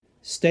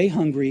Stay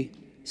hungry,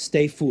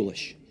 stay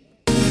foolish.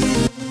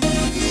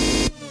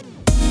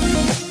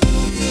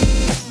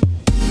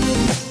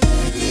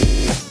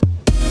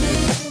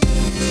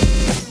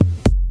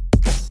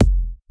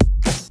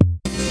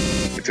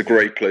 It's a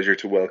great pleasure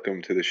to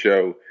welcome to the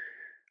show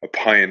a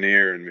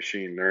pioneer in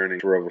machine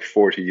learning for over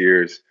 40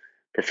 years,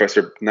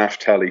 Professor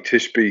Naftali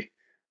Tishby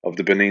of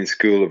the Benin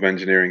School of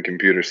Engineering and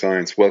Computer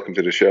Science. Welcome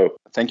to the show.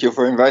 Thank you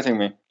for inviting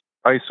me.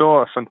 I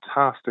saw a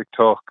fantastic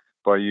talk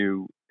by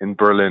you in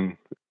Berlin,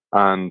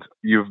 and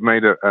you've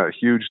made a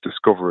huge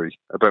discovery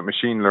about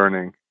machine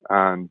learning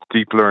and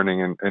deep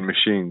learning in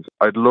machines.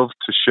 I'd love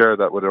to share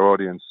that with our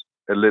audience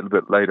a little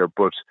bit later,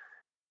 but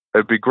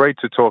it'd be great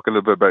to talk a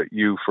little bit about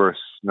you first,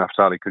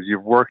 Naftali, because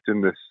you've worked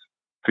in this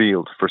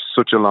field for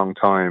such a long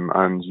time,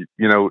 and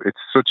you know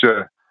it's such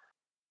a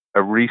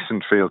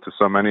recent field to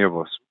so many of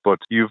us, but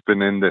you've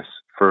been in this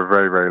for a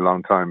very, very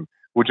long time.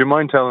 Would you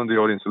mind telling the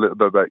audience a little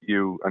bit about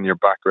you and your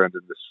background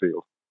in this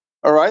field?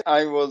 All right.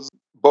 I was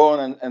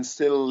born and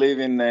still live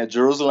in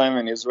Jerusalem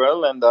in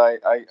Israel, and I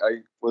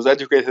was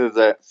educated as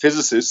a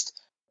physicist.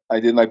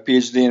 I did my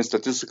PhD in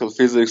statistical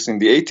physics in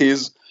the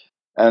 80s.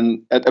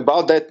 And at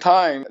about that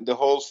time, the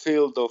whole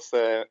field of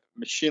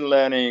machine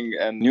learning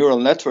and neural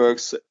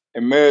networks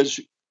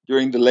emerged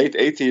during the late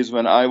 80s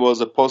when I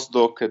was a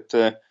postdoc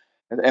at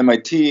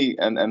MIT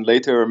and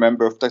later a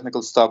member of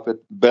technical staff at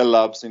Bell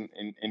Labs in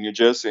New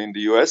Jersey in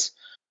the US.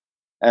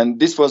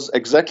 And this was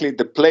exactly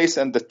the place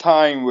and the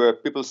time where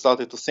people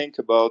started to think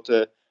about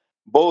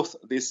both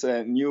these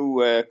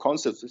new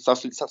concepts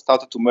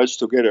started to merge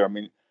together. I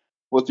mean,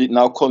 what we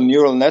now call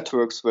neural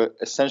networks were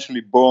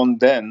essentially born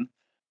then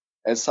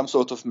as some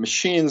sort of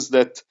machines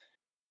that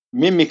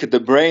mimic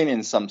the brain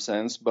in some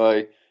sense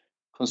by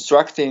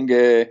constructing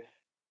a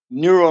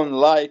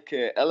neuron-like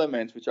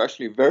element, which are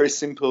actually a very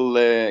simple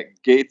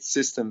gate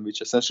system,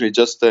 which essentially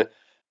just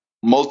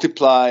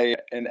multiply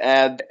and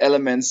add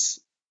elements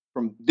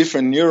from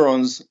different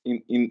neurons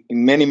in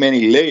many,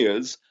 many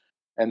layers.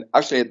 And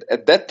actually,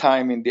 at that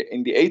time, in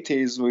the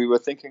 80s, we were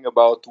thinking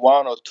about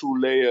one or two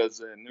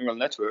layers neural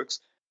networks.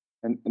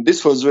 And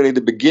this was really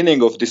the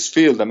beginning of this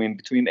field. I mean,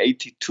 between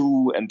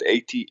 82 and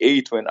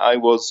 88, when I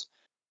was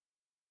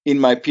in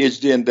my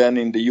PhD and then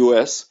in the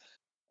US.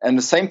 And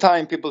at the same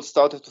time, people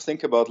started to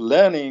think about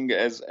learning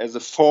as a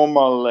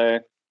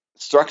formal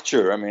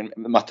structure. I mean,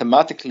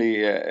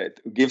 mathematically,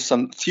 give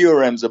some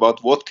theorems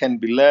about what can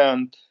be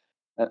learned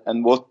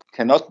and what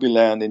cannot be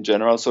learned in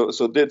general. So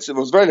it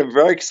was very,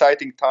 very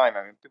exciting time.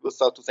 I mean, people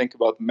start to think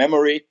about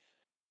memory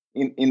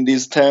in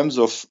these terms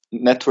of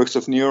networks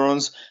of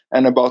neurons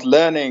and about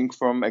learning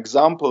from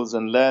examples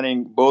and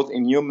learning both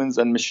in humans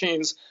and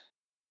machines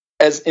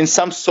as in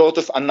some sort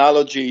of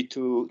analogy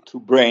to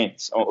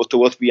brains or to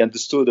what we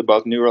understood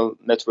about neural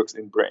networks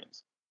in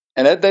brains.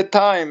 And at that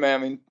time, I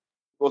mean,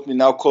 what we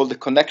now call the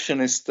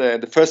connectionist,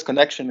 the first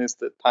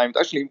connectionist time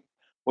actually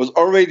was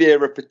already a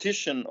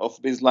repetition of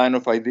this line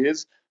of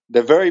ideas.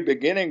 The very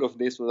beginning of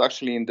this was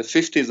actually in the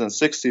 50s and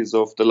 60s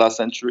of the last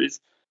centuries,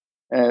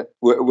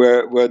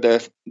 where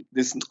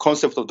this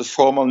concept of the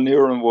formal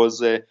neuron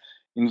was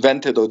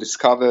invented or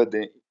discovered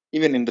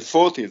even in the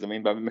 40s, I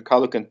mean, by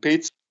McCulloch and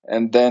Pitts.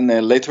 And then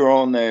later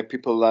on,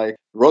 people like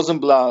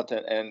Rosenblatt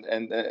and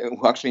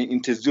who actually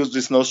introduced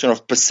this notion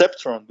of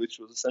perceptron, which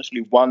was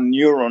essentially one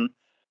neuron,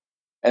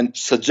 and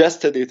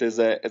suggested it as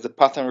a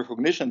pattern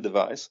recognition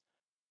device.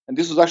 And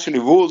this was actually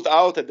ruled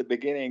out at the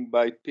beginning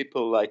by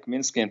people like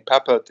Minsky and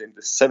Papert in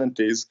the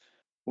 70s,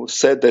 who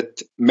said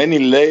that many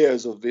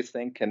layers of this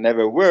thing can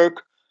never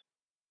work.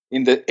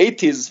 In the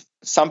 80s,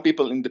 some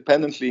people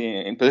independently,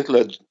 in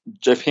particular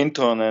Jeff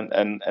Hinton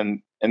and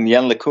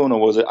Jan LeCun, who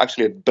was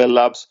actually at Bell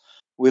Labs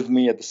with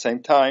me at the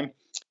same time,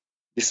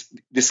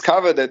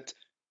 discovered that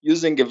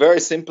using a very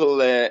simple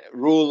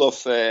rule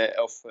of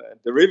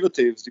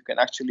derivatives, you can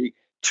actually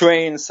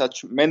train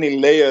such many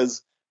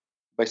layers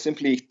by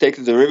simply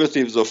taking the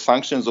derivatives of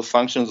functions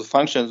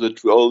that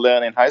we all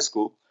learn in high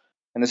school.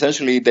 And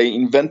essentially, they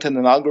invented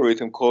an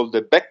algorithm called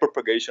the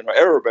backpropagation or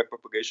error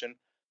backpropagation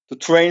to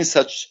train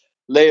such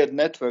layered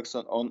networks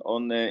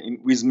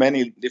with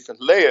many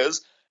different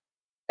layers.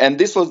 And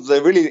this was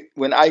really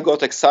when I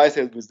got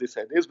excited with these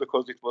ideas,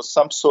 because it was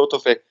some sort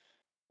of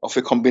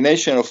a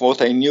combination of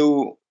what I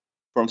knew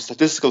from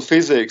statistical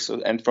physics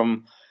and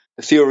from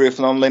the theory of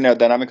nonlinear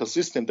dynamical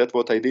systems. That's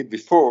what I did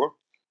before.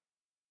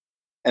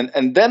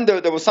 And then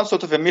there was some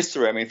sort of a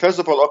mystery. I mean, first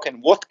of all, okay,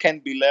 what can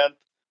be learned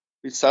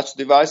with such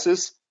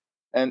devices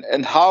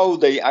and how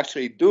they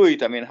actually do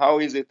it? I mean, how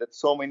is it that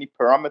so many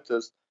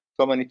parameters,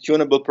 so many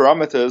tunable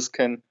parameters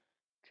can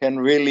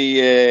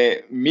really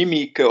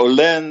mimic or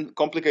learn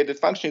complicated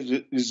functions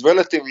with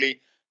relatively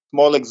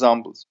small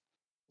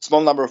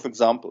number of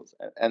examples.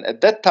 And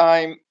at that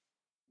time,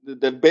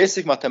 the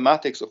basic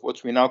mathematics of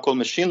what we now call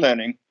machine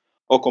learning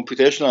or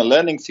computational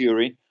learning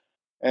theory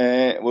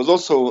was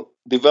also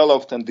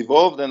developed and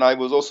evolved, and I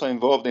was also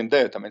involved in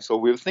that. I mean, so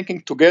we were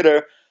thinking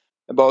together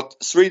about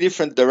three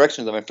different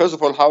directions. I mean, first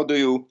of all, how do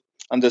you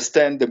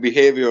understand the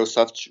behavior of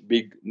such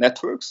big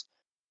networks?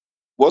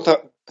 What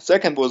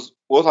second was,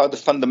 what are the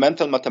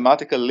fundamental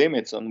mathematical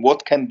limits on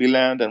what can be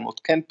learned and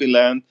what can't be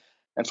learned,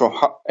 and from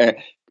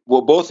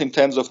well, both in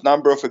terms of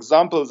number of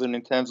examples and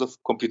in terms of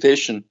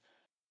computation,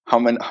 how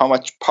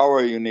much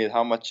power you need,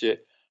 how much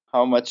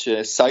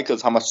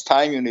cycles, how much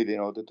time you need in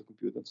order to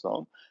compute, and so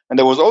on. And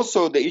there was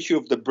also the issue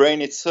of the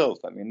brain itself.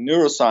 I mean,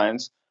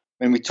 neuroscience,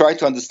 when we try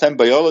to understand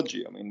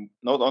biology, I mean,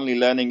 not only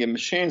learning in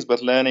machines,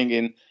 but learning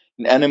in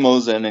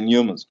animals and in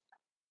humans.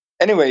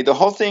 Anyway, the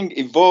whole thing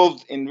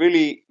evolved in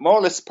really more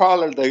or less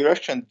parallel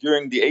direction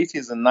during the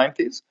 80s and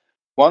 90s.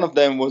 One of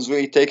them was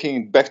really taking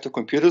it back to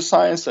computer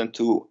science and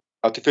to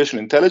artificial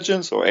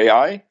intelligence, or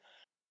AI.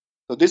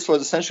 So this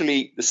was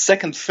essentially the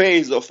second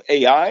phase of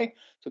AI.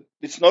 So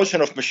this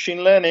notion of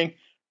machine learning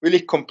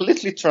really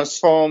completely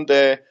transformed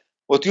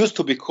what used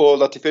to be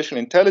called artificial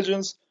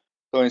intelligence.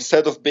 So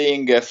instead of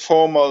being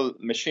formal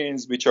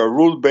machines which are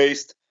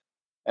rule-based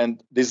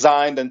and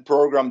designed and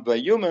programmed by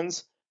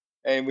humans,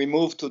 and we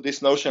moved to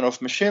this notion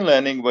of machine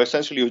learning, where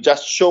essentially you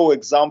just show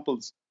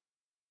examples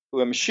to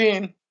a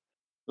machine,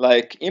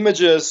 like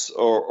images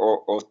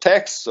or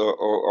text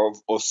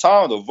or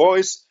sound or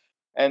voice,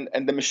 and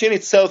the machine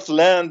itself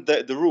learned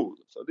the rule.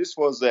 So this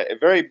was a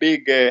very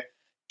big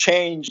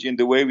change in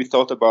the way we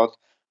thought about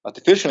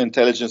artificial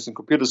intelligence and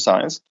computer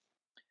science.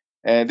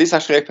 And this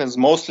actually happens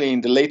mostly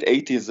in the late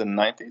 80s and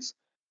 90s.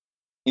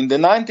 In the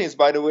 90s,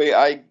 by the way,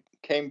 I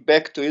came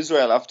back to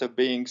Israel after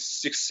being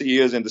 6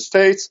 years in the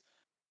States.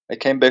 I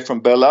came back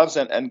from Bell Labs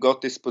and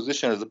got this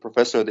position as a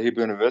professor at the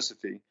Hebrew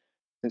University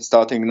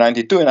starting in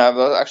 92. And I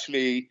was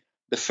actually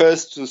the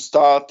first to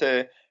start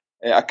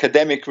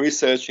academic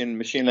research in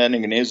machine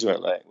learning in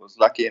Israel. I was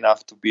lucky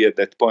enough to be at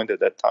that point at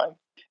that time.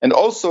 And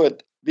also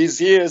at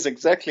these years,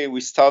 exactly,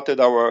 we started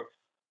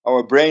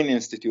our Brain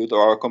Institute,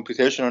 or our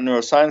Computational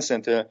Neuroscience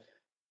Center,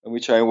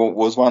 which I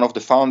was one of the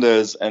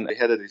founders, and I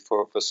headed it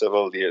for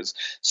several years.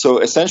 So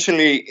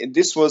essentially,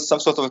 this was some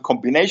sort of a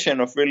combination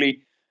of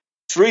really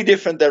three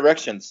different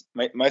directions.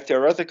 My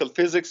theoretical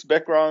physics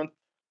background,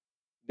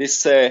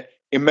 this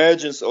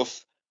emergence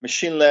of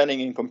machine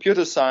learning in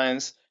computer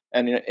science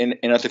and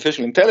in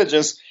artificial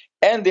intelligence,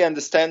 and the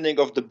understanding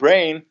of the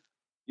brain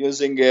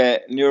using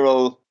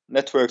neural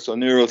networks or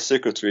neural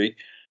circuitry.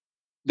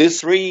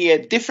 These three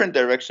different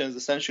directions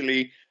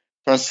essentially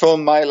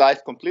transformed my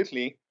life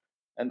completely.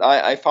 And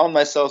I found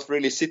myself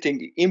really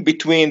sitting in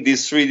between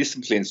these three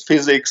disciplines: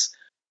 physics,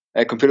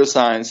 computer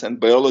science, and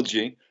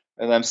biology.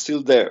 And I'm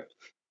still there.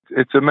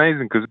 It's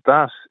amazing because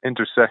that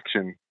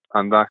intersection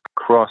and that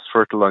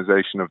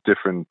cross-fertilization of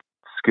different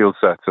skill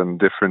sets and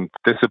different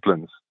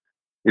disciplines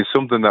is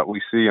something that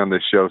we see on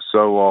this show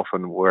so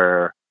often,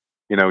 where,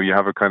 you know, you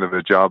have a kind of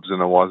a Jobs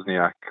and a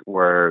Wozniak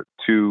where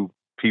two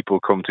people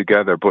come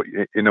together. But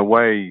in a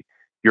way,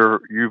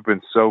 you've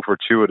been so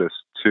fortuitous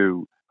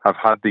to have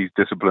had these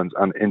disciplines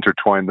and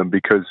intertwine them,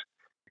 because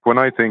when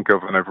I think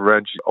of, and I've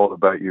read all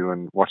about you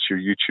and watched your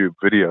YouTube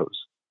videos,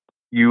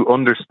 you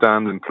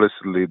understand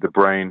implicitly the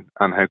brain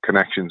and how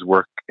connections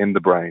work in the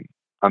brain.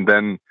 And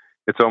then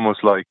it's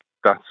almost like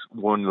that's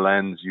one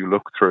lens you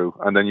look through.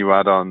 And then you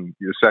add on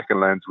your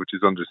second lens, which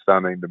is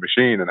understanding the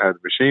machine and how the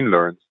machine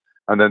learns.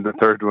 And then the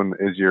third one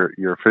is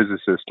your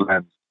physicist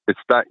lens. It's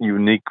that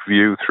unique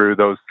view through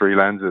those three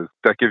lenses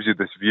that gives you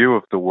this view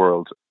of the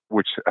world,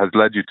 which has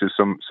led you to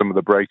some of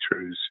the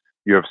breakthroughs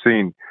you have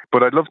seen.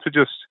 But I'd love to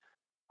just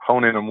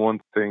hone in on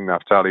one thing,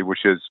 Naftali,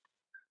 which is,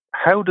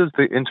 how does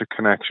the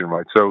interconnection,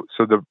 right? So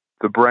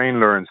the brain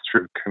learns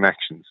through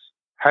connections.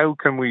 How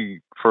can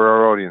we, for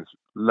our audience,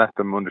 let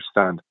them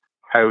understand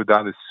how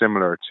that is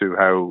similar to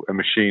how a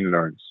machine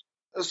learns?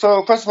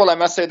 So first of all, I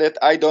must say that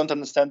I don't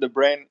understand the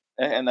brain,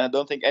 and I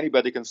don't think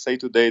anybody can say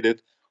today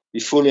that we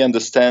fully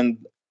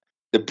understand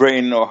the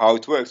brain or how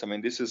it works. I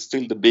mean, this is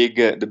still the big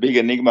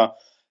enigma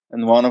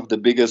and one of the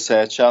biggest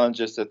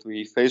challenges that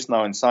we face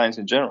now in science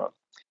in general.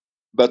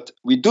 But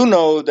we do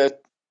know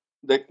that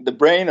the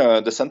brain, or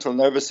the central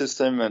nervous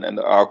system, and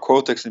our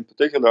cortex in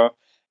particular,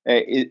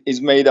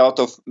 is made out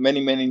of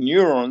many, many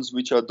neurons,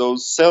 which are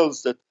those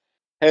cells that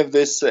have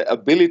this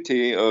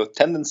ability or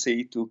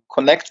tendency to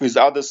connect with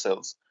other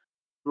cells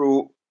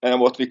through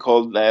what we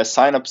call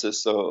synapses,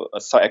 so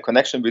a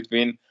connection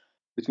between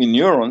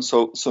neurons.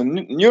 So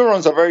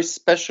neurons are very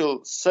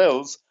special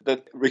cells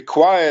that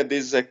require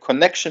this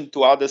connection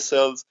to other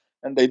cells.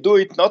 And they do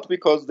it not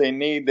because they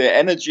need the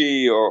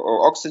energy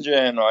or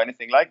oxygen or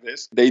anything like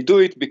this. They do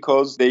it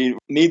because they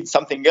need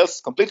something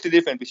else completely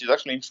different, which is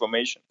actually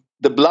information.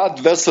 The blood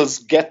vessels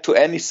get to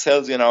any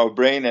cells in our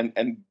brain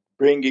and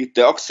bring it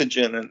the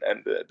oxygen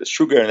and the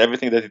sugar and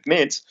everything that it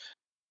needs.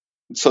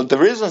 So the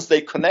reasons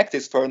they connect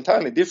is for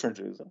entirely different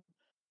reasons.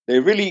 They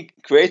really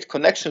create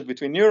connections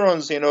between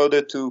neurons in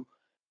order to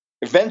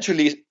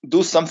eventually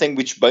do something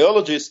which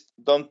biologists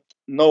don't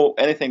know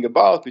anything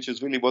about, which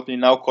is really what we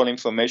now call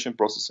information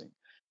processing.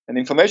 And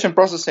information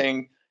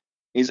processing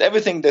is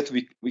everything that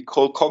we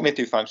call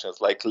cognitive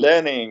functions, like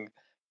learning,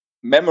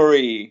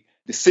 memory,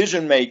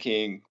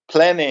 decision-making,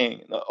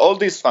 planning. All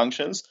these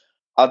functions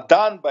are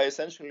done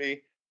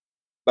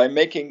by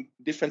making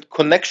different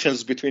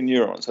connections between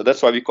neurons. So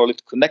that's why we call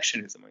it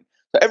connectionism.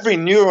 So every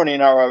neuron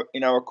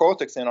in our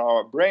cortex, in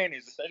our brain,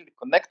 is essentially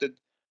connected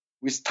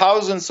with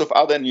thousands of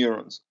other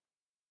neurons,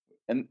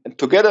 and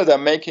together they're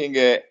making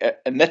a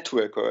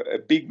network or a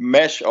big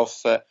mesh of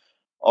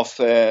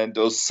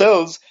those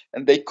cells,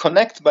 and they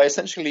connect by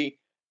essentially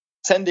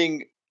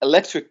sending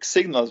electric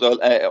signals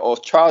or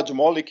charge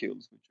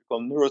molecules, which we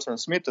call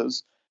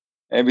neurotransmitters,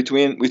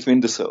 between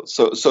the cells.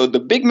 So the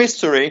big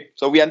mystery.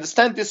 So we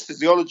understand this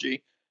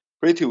physiology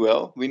pretty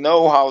well. We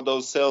know how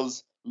those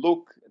cells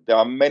look. There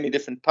are many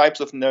different types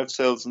of nerve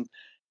cells,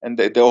 and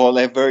they all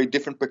have very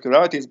different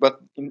peculiarities. But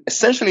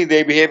essentially,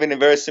 they behave in a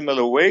very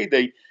similar way.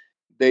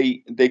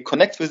 They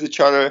connect with each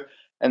other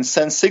and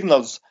send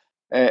signals,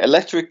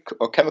 electric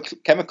or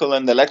chemical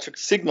and electric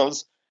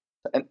signals,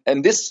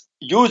 and this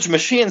huge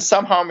machine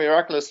somehow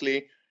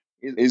miraculously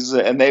is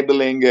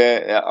enabling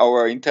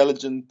our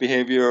intelligent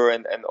behavior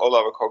and all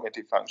our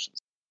cognitive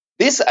functions.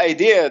 This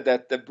idea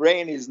that the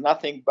brain is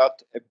nothing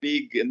but a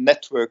big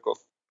network of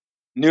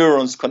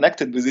neurons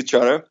connected with each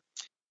other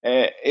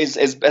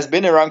has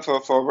been around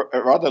for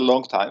a rather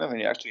long time. I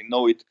mean, you actually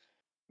know it.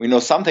 We know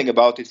something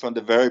about it from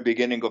the very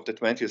beginning of the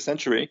 20th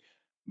century,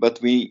 but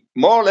we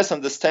more or less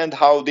understand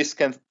how this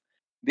can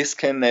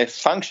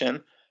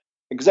function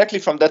exactly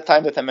from that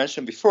time that I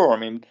mentioned before. I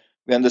mean,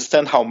 we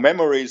understand how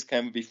memories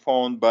can be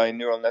formed by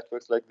neural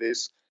networks like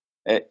this,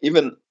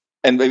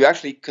 and we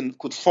actually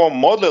could form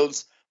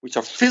models which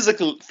are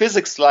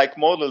physics-like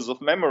models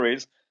of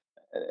memories,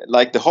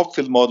 like the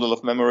Hopfield model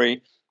of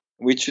memory,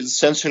 which is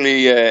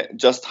essentially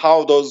just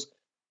how those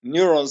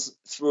neurons,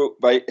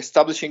 by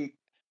establishing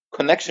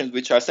connections,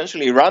 which are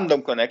essentially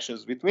random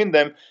connections between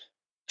them,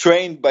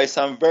 trained by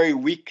some very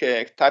weak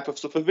type of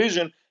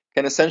supervision,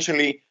 can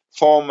essentially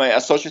form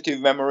associative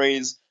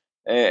memories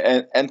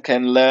and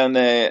can learn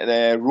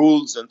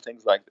rules and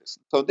things like this.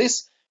 So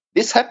this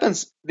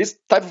happens. This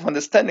type of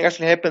understanding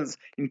actually happens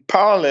in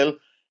parallel,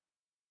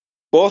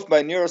 both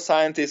by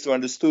neuroscientists who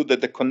understood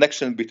that the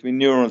connection between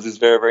neurons is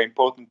very, very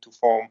important to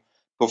form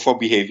for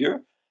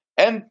behavior,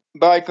 and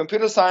by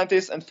computer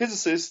scientists and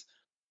physicists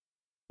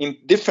in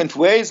different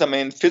ways. I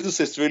mean,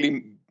 physicists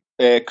really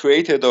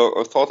created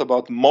or thought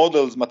about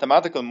models,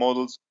 mathematical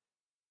models,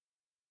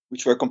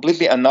 which were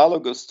completely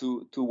analogous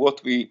to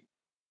what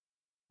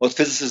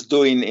physicists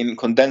do in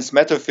condensed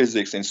matter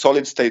physics, in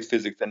solid state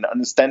physics, and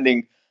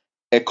understanding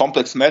a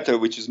complex matter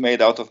which is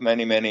made out of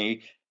many,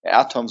 many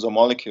atoms or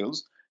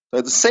molecules.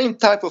 So the same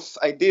type of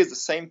ideas, the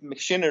same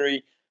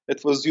machinery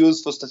that was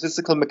used for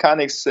statistical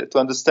mechanics to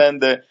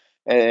understand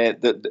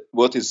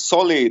what is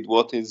solid,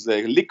 what is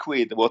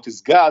liquid, what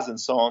is gas, and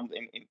so on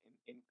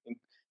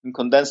in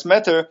condensed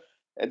matter,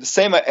 the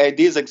same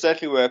ideas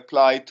exactly were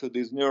applied to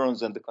these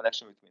neurons and the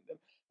connection between them.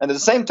 And at the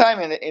same time,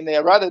 in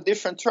a rather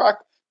different track,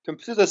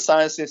 computer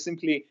science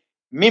simply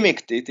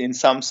mimicked it in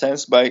some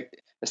sense by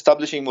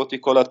establishing what we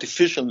call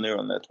artificial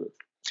neural networks.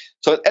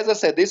 So as I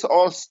said, this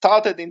all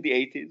started in the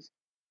 80s,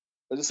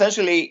 but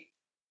essentially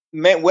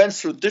went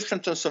through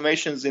different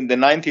transformations in the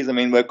 90s. I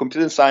mean, where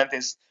computer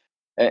scientists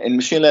and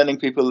machine learning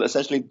people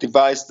essentially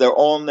devised their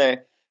own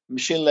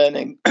machine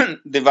learning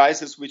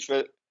devices, which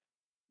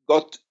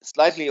got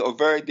slightly or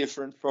very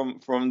different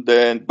from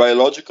the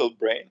biological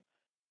brain.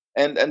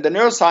 And the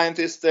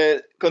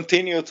neuroscientists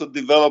continue to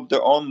develop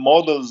their own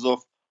models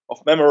of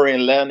memory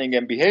and learning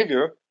and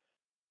behavior.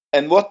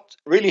 And what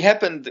really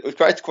happened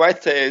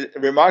quite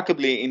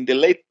remarkably in the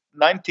late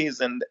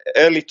 90s and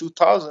early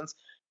 2000s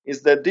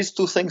is that these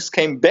two things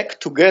came back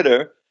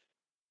together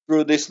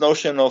through this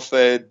notion of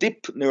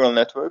deep neural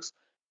networks,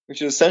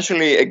 which is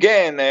essentially,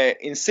 again,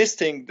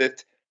 insisting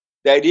that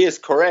the idea is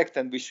correct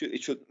and we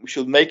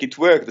should make it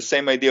work. The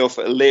same idea of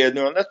layered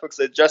neural networks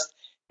that just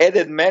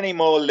added many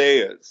more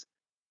layers.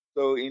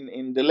 So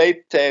in the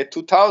late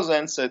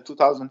 2000s,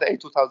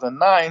 2008,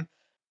 2009,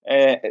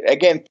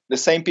 again, the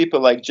same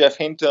people like Jeff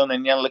Hinton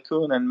and Yann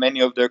LeCun and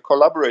many of their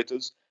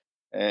collaborators,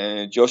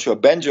 Joshua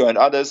Bengio and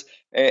others,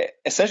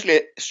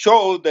 essentially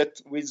showed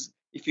that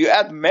if you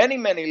add many,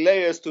 many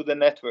layers to the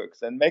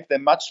networks and make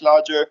them much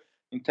larger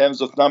in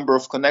terms of number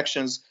of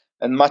connections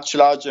and much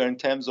larger in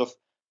terms of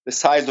the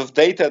size of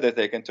data that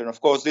they can turn.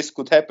 Of course, this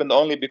could happen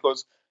only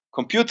because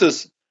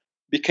computers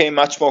became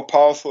much more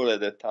powerful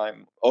at that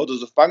time,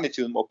 orders of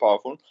magnitude more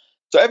powerful.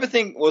 So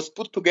everything was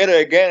put together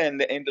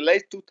again in the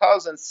late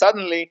 2000s.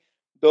 Suddenly,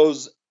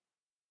 those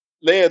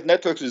layered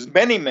networks with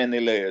many, many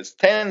layers,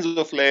 tens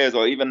of layers,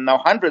 or even now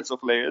hundreds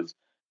of layers,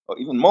 or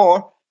even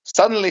more,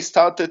 suddenly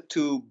started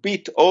to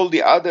beat all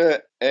the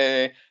other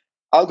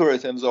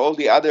algorithms, all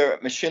the other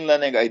machine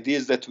learning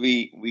ideas that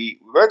we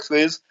worked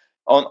with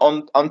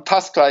on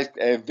tasks like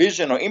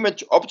vision or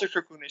image object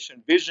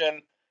recognition,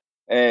 vision,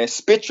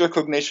 speech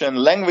recognition,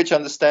 language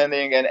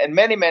understanding, and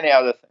many, many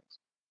other things.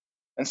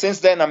 And since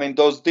then, I mean,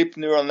 those deep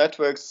neural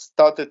networks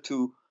started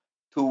to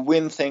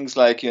win things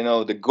like,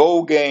 the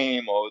Go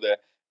game or the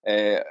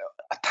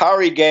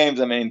Atari games.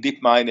 I mean,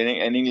 DeepMind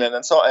in England,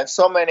 and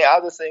so many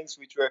other things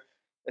which were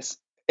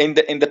in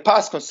the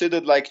past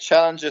considered like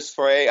challenges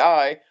for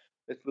AI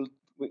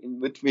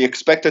which we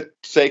expected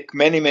to take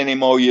many, many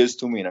more years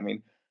to win. I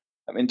mean,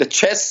 I mean, the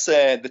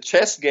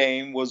chess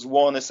game was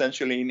won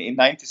essentially in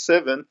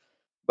 '97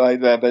 by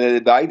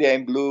the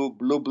IBM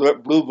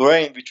Blue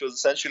Brain, which was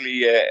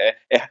essentially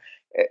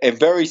a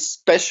very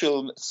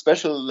special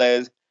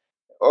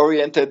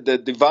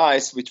oriented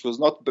device, which was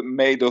not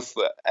made of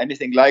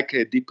anything like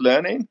deep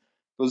learning.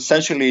 It was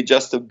essentially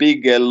just a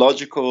big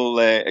logical,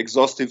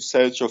 exhaustive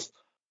search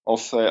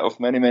of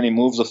many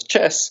moves of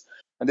chess.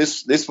 And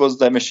this was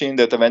the machine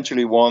that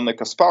eventually won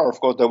Kasparov. Of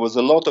course, there was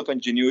a lot of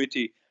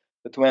ingenuity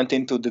that went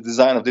into the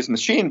design of this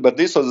machine, but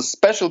this was a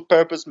special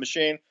purpose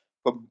machine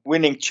for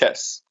winning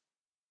chess.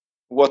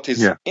 What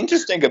is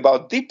interesting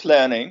about deep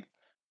learning,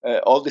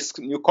 all this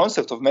new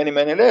concept of many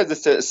layers,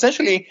 is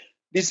essentially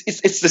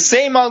it's the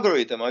same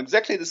algorithm or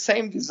exactly the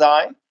same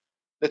design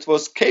that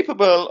was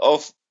capable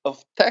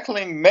of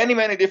tackling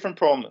many different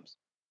problems.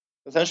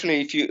 Essentially,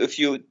 if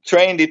you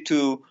trained it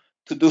to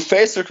do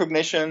face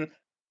recognition,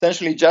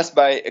 essentially just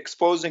by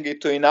exposing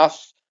it to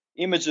enough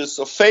images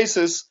of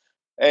faces,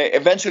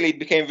 eventually it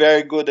became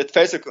very good at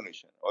face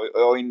recognition.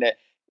 Or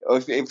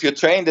if you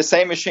train the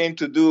same machine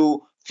to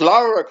do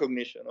flower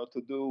recognition, or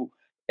to do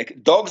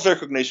dogs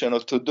recognition, or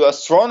to do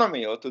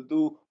astronomy, or to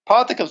do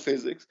particle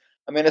physics,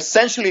 I mean,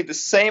 essentially the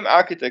same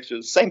architecture,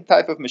 the same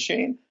type of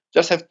machine,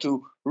 just have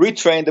to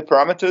retrain the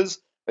parameters.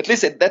 At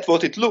least that's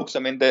what it looks. I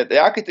mean, the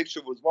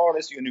architecture was more or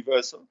less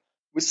universal,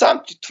 with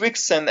some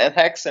tweaks and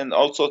hacks and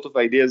all sorts of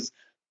ideas,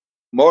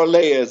 more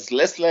layers,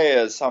 less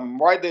layers, some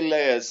wider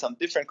layers, some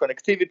different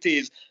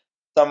connectivities,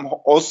 some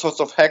all sorts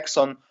of hacks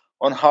on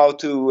how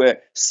to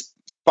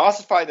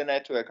pacify the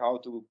network, how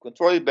to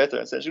control it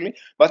better, essentially.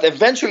 But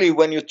eventually,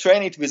 when you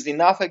train it with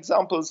enough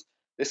examples,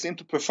 they seem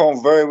to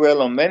perform very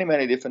well on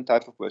many different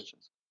types of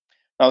questions.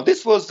 Now,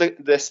 this was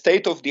the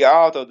state of the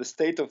art, or the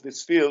state of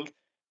this field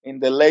in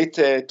the late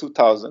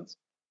 2000s.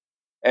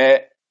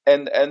 And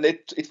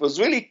it was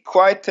really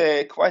quite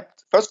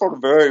first of all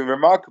very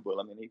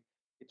remarkable. I mean,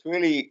 it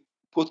really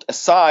put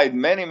aside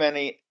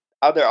many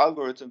other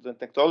algorithms and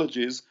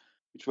technologies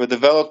which were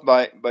developed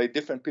by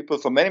different people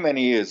for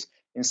many years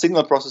in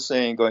signal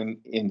processing, or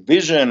in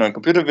vision, or in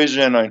computer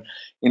vision, or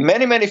in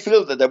many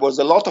fields, that there was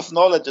a lot of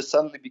knowledge that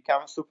suddenly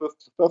became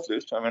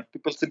superfluous. I mean,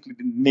 people simply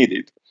didn't need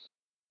it.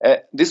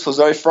 This was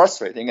very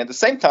frustrating. At the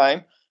same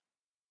time,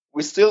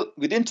 we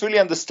didn't really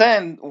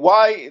understand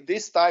why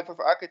this type of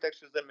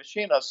architectures and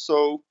machine are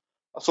so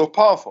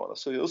powerful, are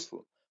so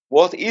useful.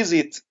 What is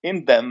it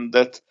in them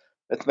that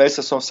makes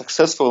us so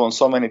successful on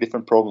so many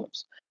different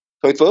problems?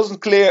 So it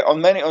wasn't clear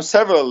on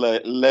several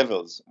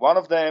levels. One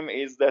of them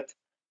is that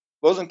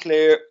it wasn't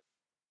clear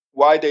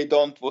why they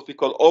don't what we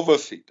call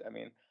overfit. I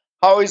mean,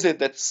 how is it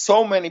that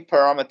so many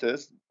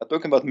parameters, I'm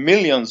talking about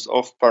millions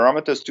of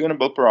parameters,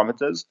 tunable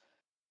parameters,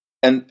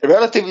 and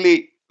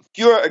relatively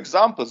fewer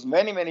examples,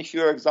 many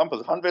fewer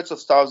examples, hundreds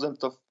of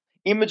thousands of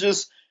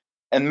images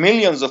and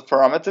millions of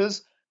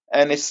parameters,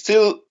 and it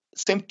still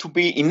seemed to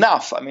be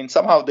enough. I mean,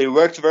 somehow they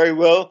worked very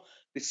well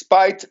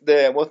despite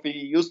what we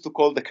used to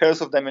call the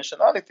curse of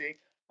dimensionality.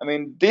 I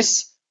mean,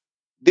 this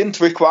didn't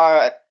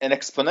require an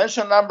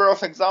exponential number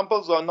of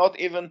examples, or not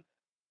even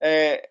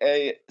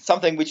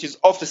something which is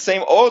of the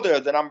same order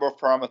as the number of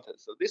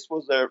parameters. So this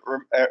was a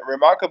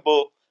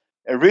remarkable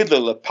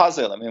riddle, a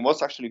puzzle. I mean,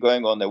 what's actually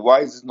going on there?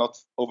 Why is it not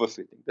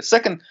overfitting? The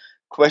second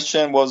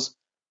question was,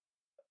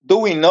 do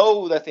we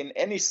know that in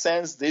any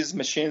sense these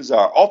machines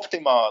are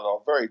optimal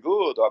or very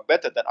good or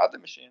better than other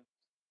machines?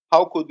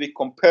 How could we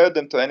compare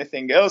them to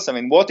anything else? I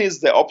mean, what is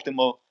the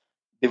optimal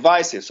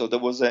device here? So there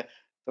was a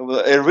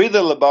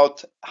riddle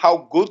about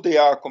how good they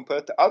are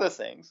compared to other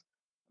things.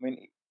 I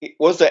mean,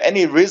 was there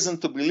any reason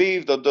to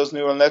believe that those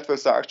neural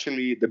networks are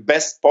actually the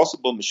best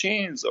possible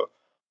machines,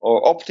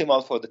 or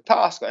optimal for the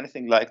task, or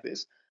anything like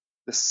this?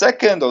 The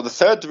second or the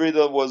third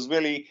riddle was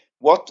really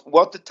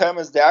what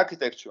determines the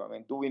architecture. I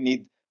mean,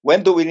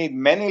 when do we need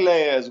many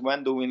layers?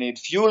 When do we need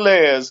few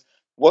layers?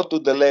 What do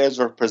the layers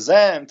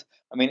represent?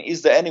 I mean,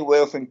 is there any way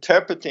of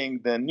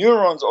interpreting the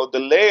neurons or the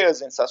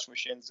layers in such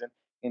machines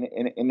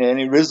in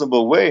any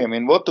reasonable way? I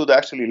mean, what do they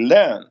actually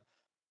learn?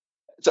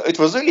 So it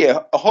was really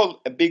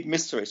a big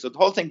mystery. So the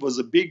whole thing was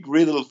a big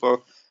riddle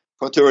for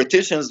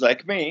theoreticians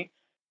like me.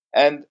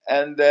 And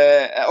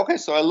okay,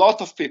 so a lot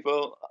of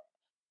people,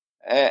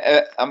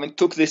 I mean,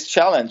 took this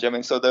challenge. I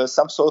mean, so there's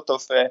some sort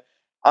of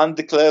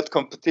undeclared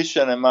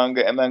competition among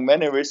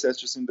many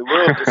researchers in the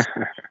world of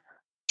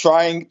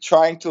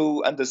trying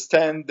to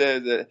understand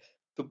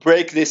to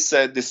break this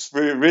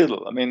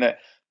riddle. I mean,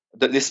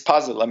 this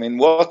puzzle. I mean,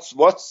 what's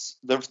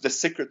the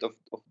secret of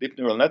deep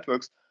neural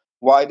networks?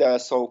 Why they are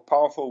so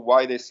powerful?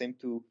 Why they seem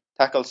to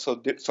tackle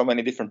so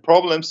many different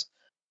problems?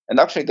 And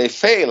actually, they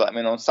fail. I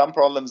mean, on some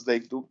problems they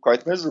do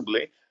quite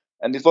miserably,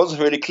 and it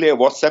wasn't really clear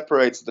what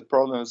separates the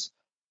problems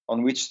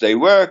on which they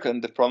work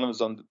and the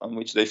problems on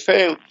which they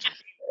fail.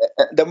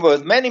 There were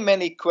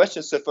many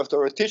questions that for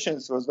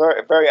theoreticians was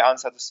very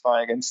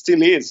unsatisfying, and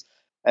still is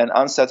an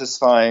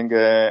unsatisfying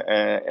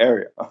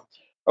area.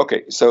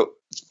 Okay, so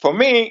for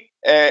me,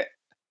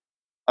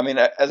 I mean,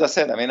 as I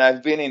said, I mean,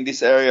 I've been in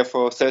this area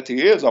for 30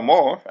 years or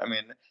more. I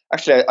mean,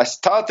 actually, I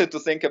started to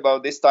think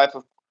about this type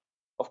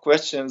of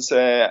questions.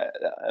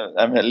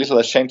 I'm a little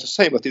ashamed to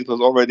say, but it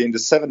was already in the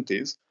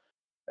 70s.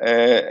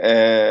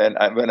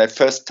 When I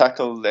first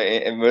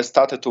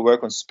started to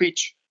work on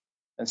speech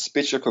and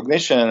speech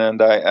recognition, and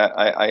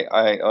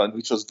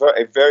which was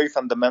a very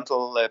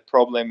fundamental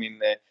problem in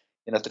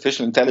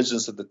artificial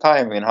intelligence at the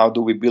time. I mean, how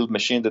do we build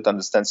machines that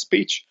understand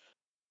speech?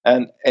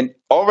 And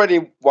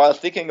already while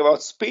thinking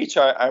about speech,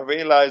 I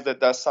realized that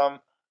there's some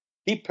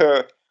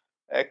deeper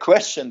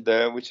question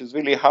there, which is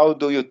really how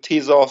do you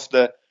tease off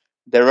the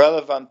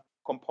relevant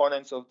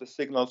components of the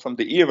signal from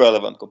the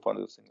irrelevant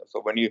components of the signal.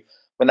 So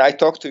when I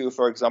talk to you,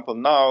 for example,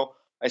 now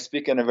I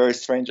speak in a very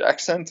strange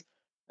accent,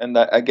 and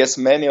I guess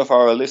many of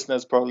our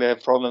listeners probably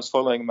have problems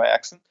following my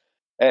accent,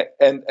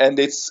 and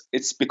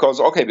it's because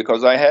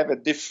I have a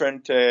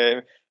different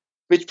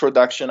speech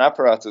production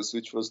apparatus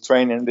which was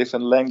trained in a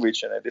different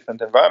language and a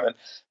different environment.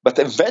 But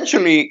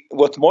eventually,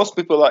 what most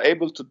people are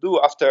able to do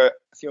after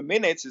a few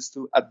minutes is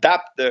to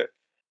adapt the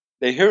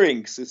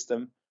hearing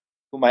system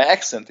to my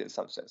accent in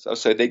some sense.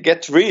 So they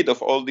get rid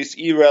of all these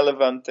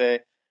irrelevant,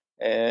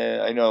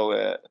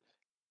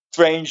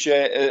 strange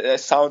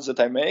sounds that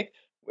I make,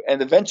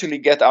 and eventually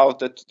get out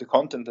the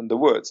content and the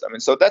words. I mean,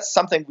 so that's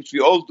something which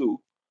we all do.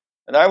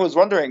 And I was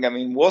wondering, I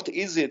mean, what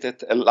is it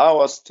that allow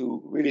us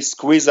to really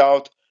squeeze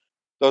out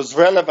those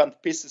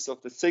relevant pieces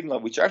of the signal,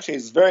 which actually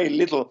is very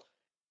little.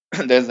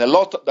 There are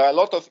a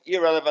lot of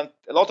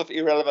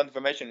irrelevant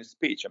information in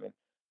speech. I mean,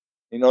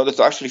 in order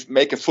to actually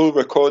make a full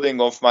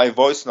recording of my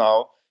voice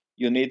now,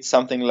 you need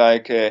something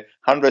like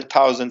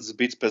 100,000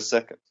 bits per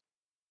second.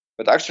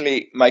 But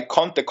actually,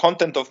 the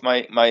content of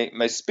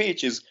my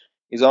speech is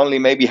only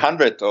maybe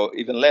 100 or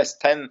even less,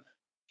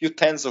 few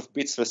tens of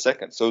bits per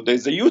second. So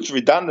there's a huge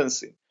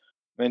redundancy.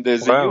 I mean,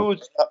 there's a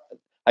huge.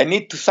 I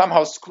need to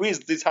somehow squeeze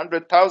these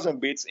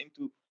 100,000 bits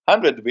into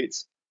 100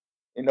 bits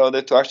in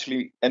order to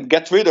actually and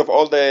get rid of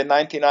all the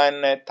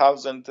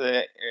 99,000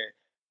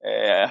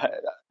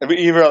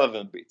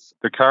 irrelevant bits.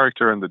 The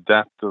character and the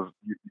depth of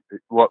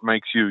what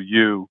makes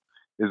you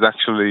is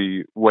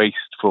actually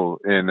wasteful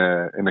in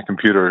a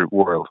computer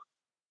world.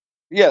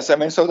 Yes, I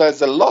mean, so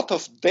there's a lot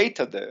of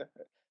data there,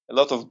 a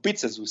lot of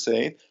bits, as we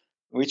say,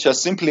 which are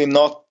simply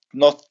not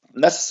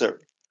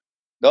necessary.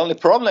 The only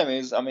problem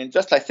is, I mean,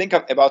 just like think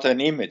about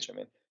an image. I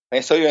mean, I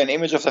show you an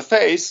image of a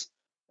face,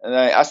 and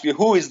I ask you,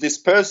 who is this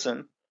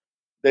person?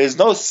 There is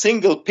no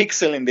single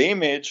pixel in the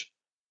image,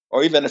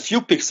 or even a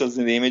few pixels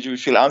in the image,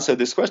 which will answer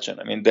this question.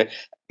 I mean,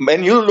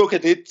 when you look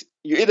at it,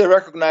 you either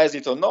recognize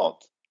it or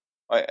not.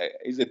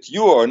 Is it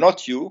you or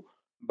not you?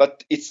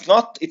 But it's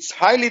not. It's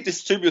highly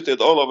distributed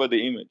all over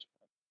the image.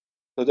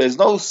 So there's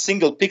no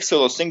single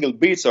pixel or single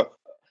bits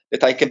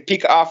that I can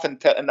pick off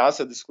and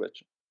answer this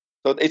question.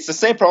 So it's the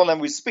same problem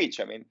with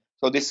speech. I mean,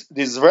 so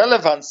this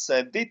relevance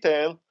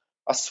detail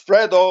are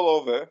spread all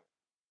over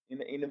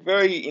in a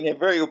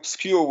very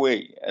obscure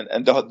way.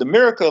 And the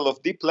miracle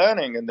of deep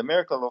learning and the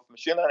miracle of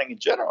machine learning in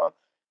general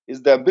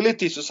is the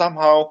ability to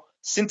somehow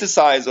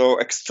synthesize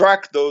or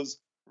extract those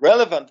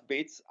relevant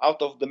bits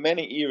out of the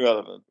many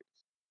irrelevant bits.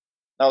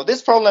 Now,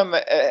 this problem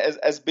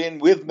has been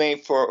with me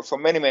for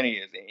many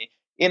years.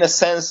 In a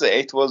sense,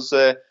 it was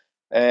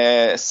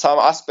some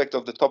aspect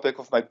of the topic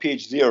of my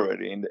PhD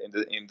already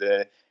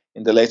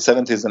in the late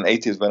 70s and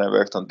 80s when I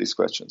worked on these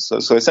questions. So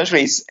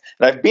essentially,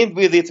 I've been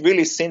with it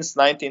really since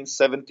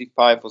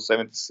 1975 or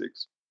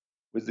 76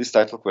 with this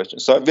type of question.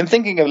 So I've been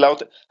thinking a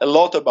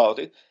lot about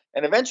it,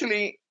 and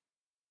eventually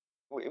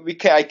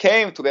I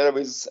came together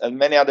with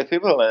many other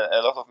people,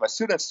 a lot of my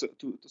students,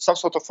 to some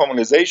sort of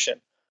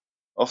formalization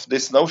of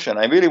this notion.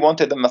 I really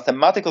wanted one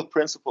mathematical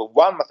principle,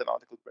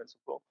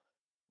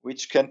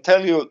 which can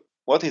tell you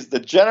what is the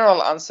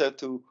general answer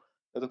to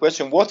the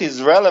question: what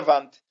is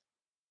relevant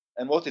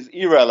and what is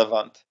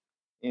irrelevant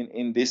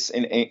in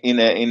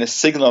a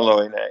signal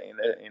or in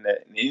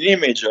an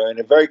image or in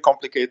a very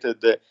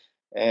complicated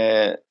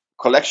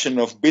collection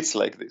of bits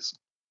like this.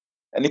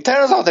 And it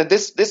turns out that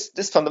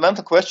this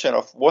fundamental question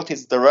of what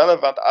is the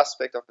relevant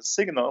aspect of a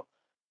signal,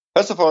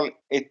 first of all,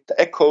 it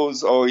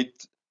echoes or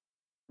it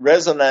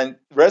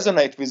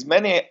resonate with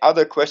many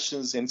other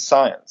questions in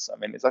science. I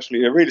mean, it's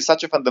actually really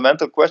such a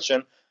fundamental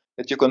question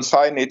that you can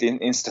find it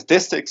in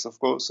statistics, of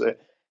course.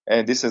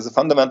 And this is a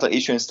fundamental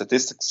issue in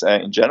statistics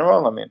in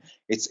general. I mean,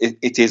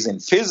 it is in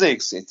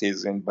physics, it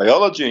is in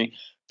biology.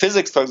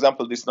 Physics, for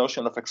example, this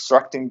notion of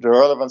extracting the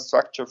relevant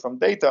structure from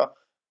data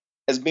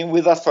has been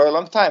with us for a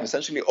long time.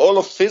 Essentially, all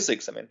of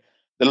physics, I mean,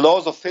 the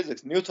laws of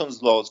physics,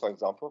 Newton's laws, for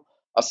example,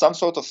 are some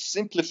sort of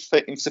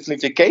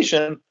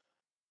simplification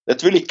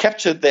that really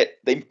captured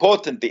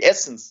the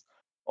essence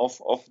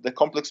of the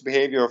complex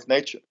behavior of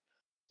nature.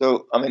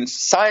 So, I mean,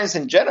 science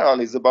in general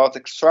is about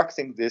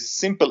extracting the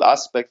simple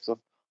aspects of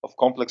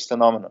complex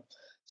phenomena.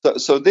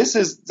 So this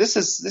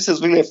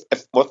is really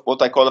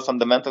what I call a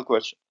fundamental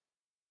question.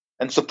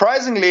 And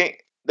surprisingly,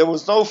 there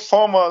was no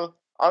formal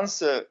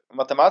answer,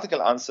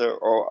 mathematical answer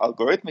or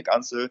algorithmic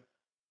answer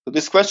to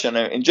this question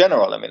in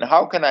general. I mean,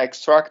 how can I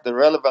extract the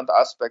relevant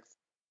aspects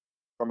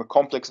from a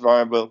complex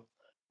variable?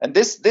 And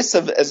this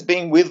has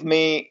been with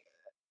me,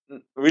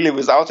 really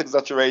without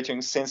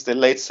exaggerating, since the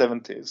late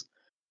 70s.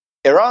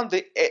 around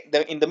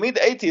in the mid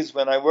 80s,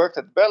 when I worked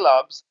at Bell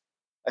Labs,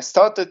 I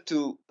started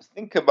to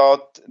think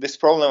about this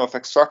problem of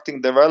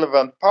extracting the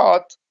relevant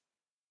part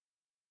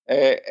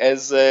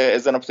as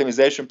an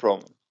optimization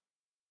problem.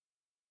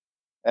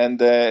 And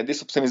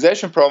this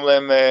optimization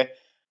problem,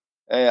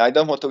 I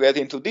don't want to get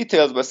into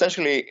details, but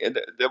essentially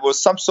there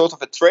was some sort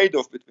of a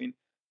trade-off between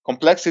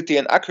complexity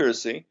and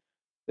accuracy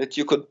that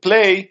you could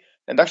play,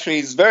 and actually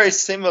is very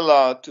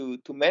similar to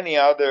many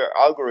other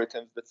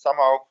algorithms that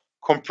somehow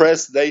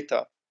compress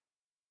data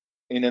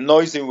in a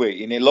noisy way,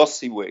 in a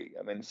lossy way.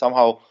 I mean,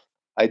 somehow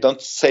I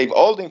don't save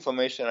all the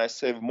information, I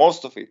save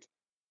most of it.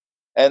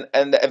 And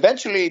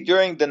eventually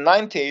during the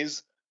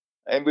 90s,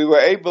 and we were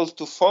able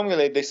to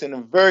formulate this in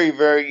a very,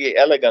 very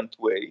elegant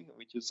way,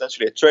 which is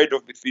essentially a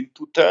trade-off between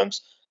two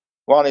terms.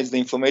 One is the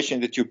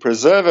information that you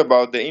preserve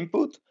about the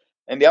input,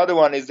 and the other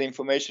one is the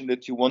information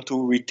that you want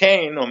to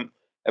retain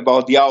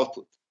about the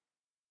output.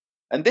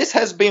 And this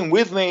has been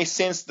with me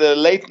since the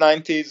late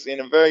 90s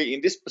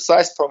in this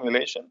precise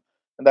formulation.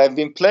 And I've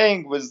been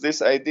playing with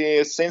this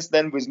idea since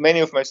then with many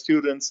of my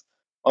students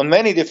on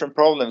many different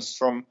problems,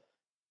 from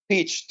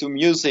speech to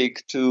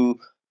music to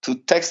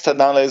text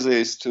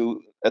analysis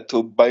to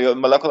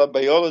molecular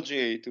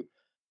biology to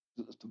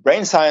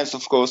brain science,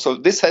 of course. So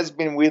this has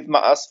been with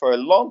us for a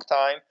long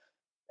time,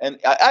 and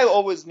I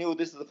always knew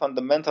this is a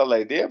fundamental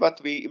idea, but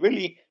we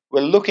really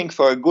were looking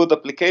for a good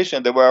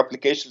application. There were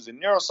applications in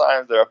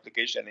neuroscience, there are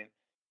applications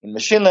in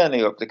machine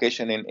learning,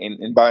 application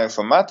in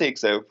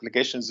bioinformatics, there are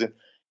applications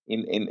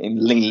in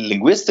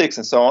linguistics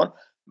and so on,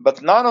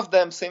 but none of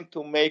them seem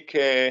to make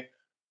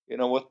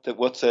what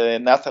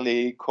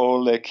Naftali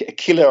called a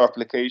killer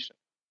application.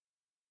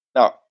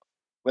 Now,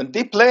 when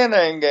deep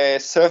learning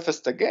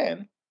surfaced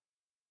again,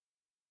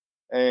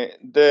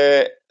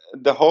 the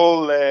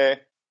whole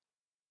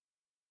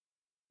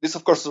this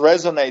of course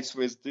resonates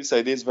with these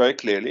ideas very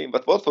clearly.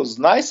 But what was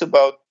nice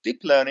about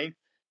deep learning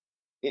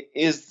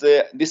is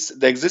the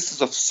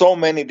existence of so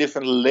many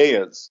different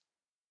layers,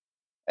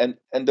 and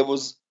there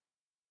was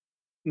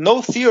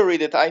no theory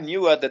that I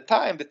knew at the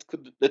time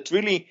that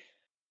really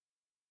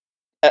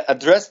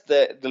addressed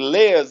the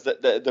layers,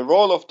 the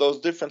role of those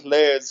different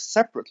layers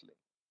separately.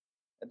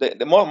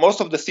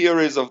 Most of the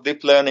theories of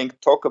deep learning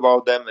talk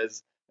about them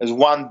as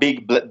one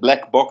big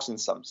black box in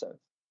some sense,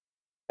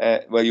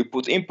 where you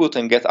put input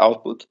and get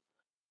output.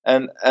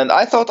 And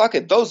I thought, okay,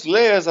 those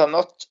layers are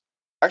not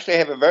actually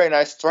have a very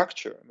nice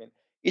structure. I mean,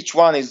 each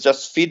one is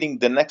just feeding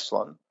the next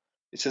one.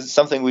 This is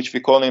something which we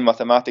call in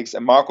mathematics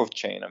a Markov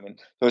chain. I mean,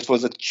 so it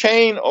was a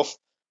chain of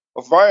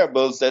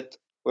variables that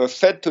were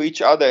fed to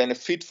each other in a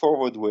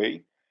feed-forward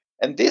way.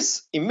 And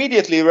this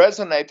immediately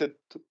resonated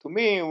to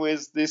me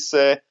with this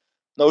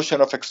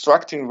notion of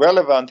extracting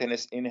relevant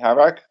in a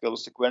hierarchical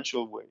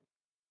sequential way.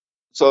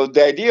 So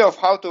the idea of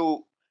how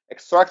to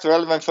extract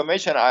relevant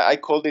information, I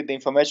called it the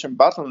information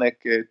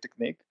bottleneck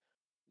technique,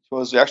 which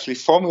was we actually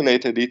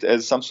formulated it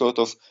as some sort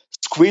of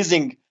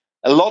squeezing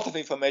a lot of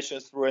information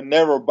through a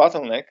narrow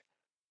bottleneck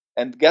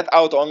and get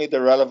out only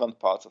the relevant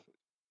parts of it.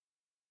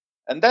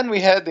 And then we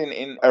had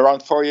in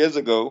around 4 years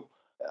ago,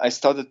 I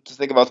started to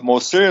think about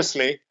more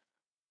seriously.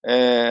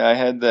 I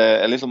had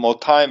a little more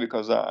time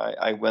because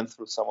I went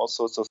through all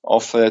sorts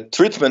of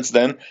treatments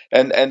then,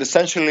 and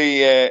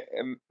essentially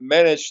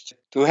managed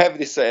to have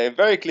this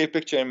very clear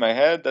picture in my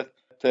head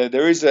that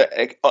there is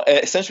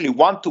essentially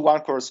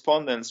one-to-one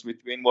correspondence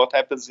between what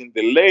happens in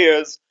the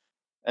layers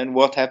and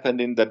what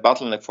happened in the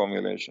bottleneck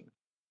formulation.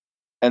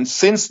 And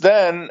since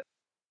then,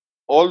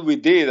 all we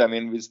did, I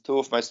mean, with two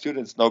of my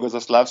students, Noga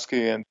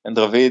Zaslavsky and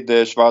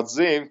Ravid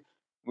Schwartz-Ziv,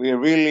 we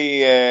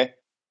really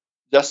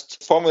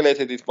just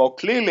formulated it more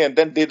clearly and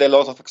then did a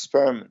lot of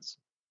experiments.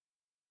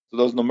 So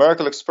those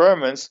numerical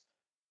experiments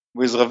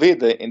with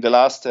Ravid in the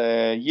last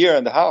year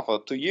and a half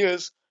or 2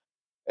 years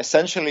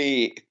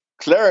essentially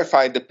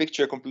clarified the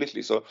picture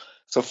completely. So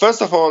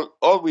first of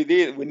all we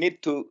did, we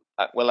need to,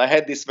 I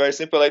had this very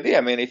simple idea.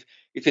 I mean, if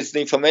it's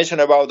the information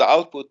about the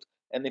output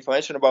and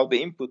information about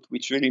the input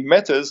which really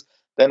matters,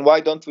 then why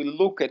don't we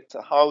look at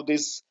how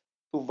these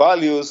two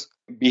values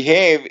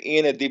behave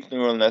in a deep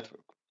neural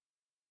network?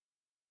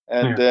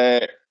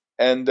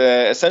 And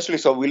essentially,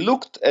 so we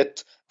looked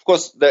at, of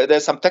course,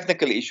 there's some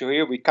technical issue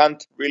here. We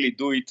can't really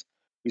do it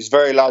with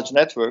very large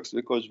networks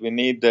because we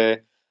need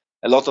a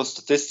lot of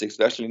statistics.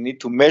 We actually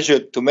need to measure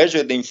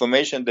the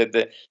information that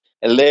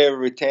a layer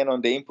retain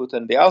on the input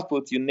and the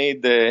output. You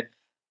need to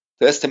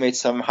estimate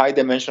some high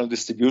dimensional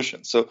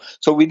distribution. So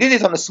we did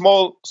it on a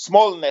small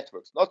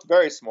networks, not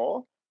very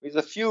small, with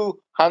a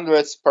few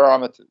hundreds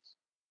parameters.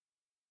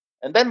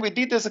 And then we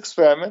did these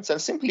experiments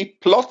and simply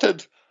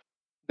plotted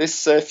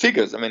these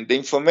figures. I mean, the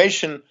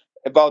information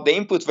about the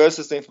input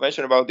versus the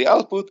information about the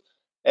output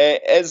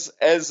as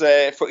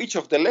for each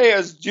of the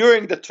layers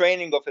during the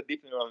training of a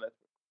deep neural network.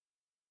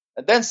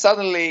 And then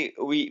suddenly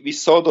we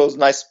saw those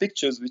nice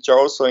pictures, which are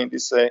also in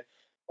this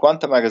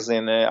Quanta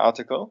magazine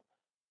article,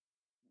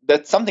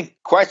 that something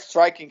quite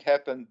striking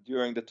happened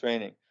during the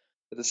training.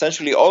 That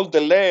essentially all the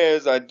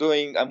layers are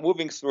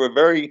moving through a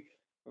very,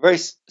 very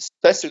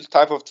special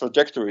type of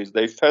trajectories.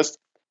 They first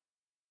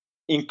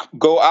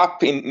go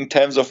up in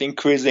terms of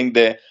increasing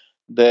the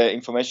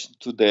information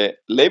to the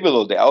label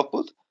or the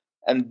output,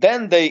 and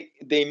then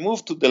they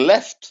move to the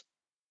left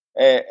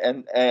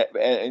and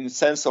in the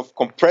sense of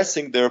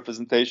compressing the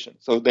representation.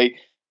 So we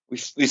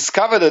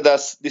discovered that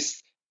there's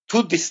these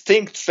two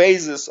distinct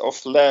phases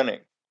of learning.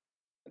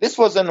 This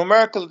was a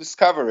numerical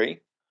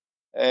discovery,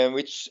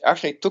 which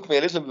actually took me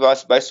a little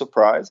bit by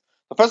surprise.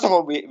 So first of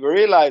all, we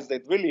realized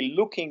that really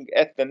looking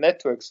at the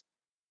networks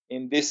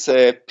in this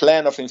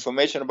plan of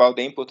information about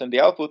the input and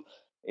the output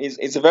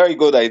is a very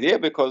good idea,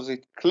 because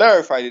it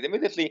clarified it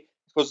immediately.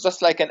 It was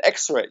just like an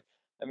X-ray.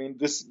 I mean,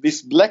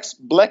 this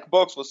black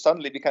box was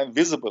suddenly become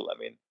visible. I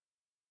mean,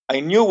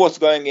 I knew what's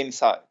going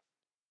inside.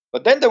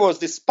 But then there was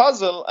this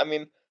puzzle. I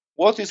mean,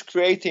 what is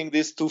creating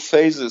these two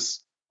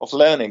phases of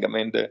learning? I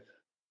mean,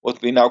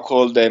 what we now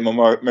call the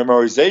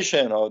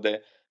memorization, or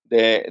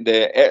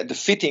the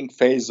fitting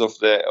phase of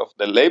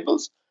the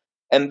labels,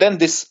 and then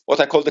this what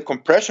I call the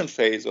compression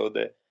phase, or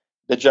the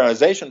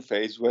generalization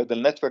phase, where the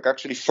network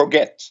actually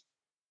forgets.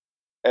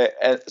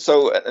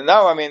 So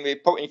now, I mean,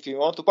 if you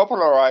want to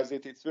popularize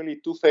it, it's really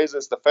two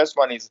phases. The first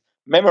one is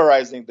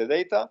memorizing the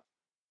data,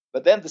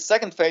 but then the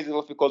second phase is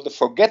what we call the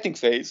forgetting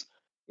phase,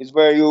 is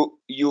where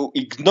you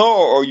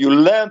ignore or you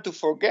learn to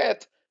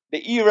forget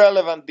the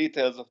irrelevant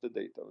details of the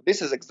data.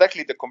 This is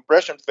exactly the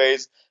compression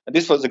phase, and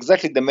this was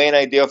exactly the main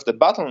idea of the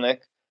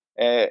bottleneck,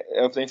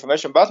 of the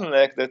information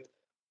bottleneck,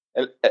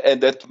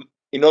 that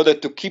in order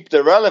to keep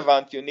the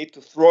relevant, you need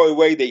to throw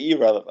away the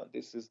irrelevant.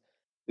 This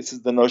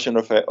is the notion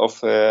of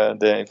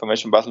the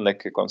information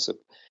bottleneck concept.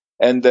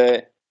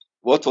 And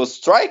what was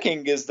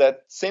striking is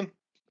that seemed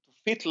to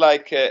fit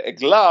like a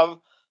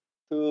glove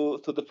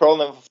to the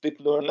problem of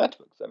deep neural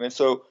networks. I mean,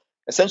 so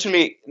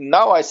essentially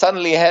now I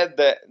suddenly had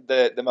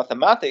the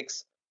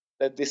mathematics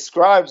that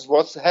describes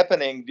what's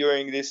happening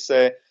during this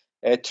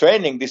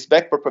training, this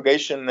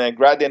backpropagation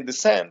gradient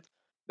descent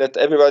that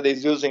everybody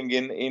is using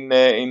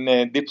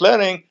in deep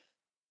learning,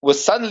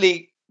 was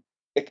suddenly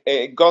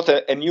got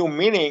a new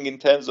meaning in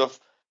terms of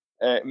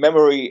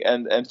memory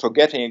and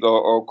forgetting,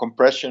 or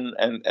compression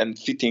and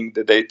fitting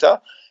the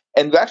data.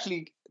 And we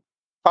actually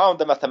found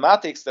the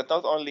mathematics that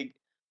not only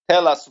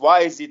tell us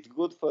why is it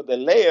good for the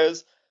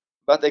layers,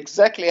 but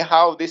exactly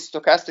how this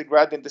stochastic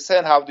gradient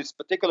descent, how this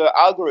particular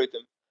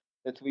algorithm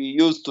that we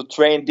use to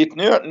train deep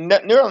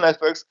neural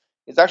networks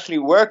is actually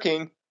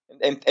working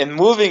and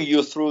moving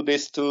you through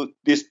these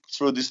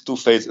two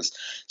phases.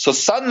 So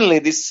suddenly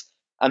this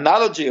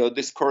analogy, or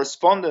this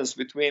correspondence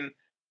between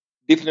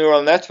deep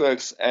neural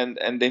networks and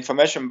the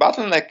information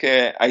bottleneck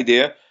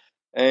idea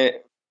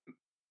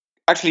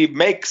actually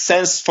makes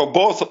sense for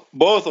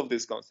both of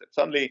these concepts.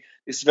 Suddenly,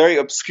 this very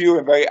obscure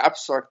and very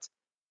abstract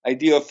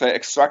idea of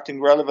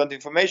extracting relevant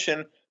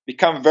information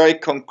become very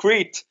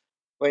concrete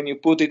when you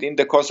put it in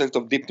the concept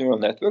of deep neural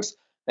networks.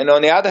 And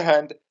on the other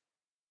hand,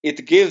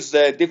 it gives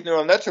deep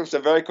neural networks a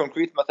very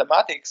concrete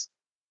mathematics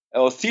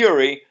or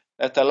theory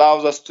that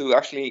allows us to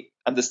actually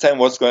understand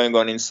what's going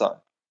on inside.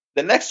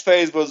 The next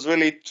phase was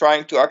really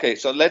trying to,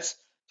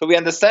 so we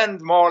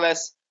understand more or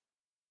less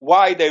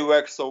why they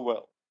work so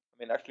well.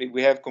 I mean, actually,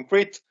 we have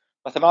concrete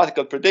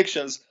mathematical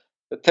predictions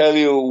that tell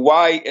you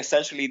why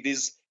essentially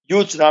this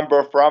huge number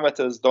of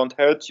parameters don't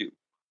hurt you,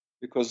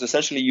 because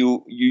essentially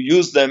you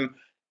use them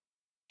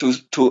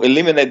to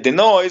eliminate the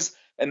noise,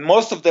 and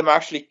most of them are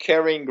actually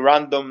carrying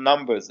random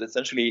numbers,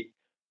 essentially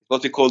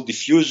what we call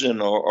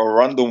diffusion or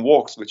random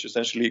walks, which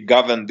essentially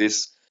govern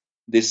this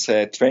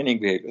training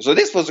behavior. So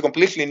this was a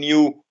completely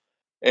new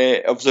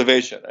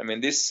observation. I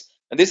mean, this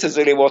is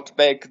really what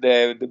makes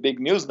the big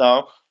news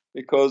now,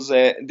 because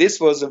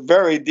this was a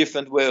very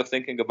different way of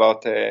thinking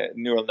about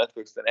neural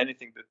networks than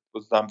anything that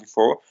was done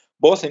before,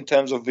 both in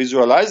terms of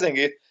visualizing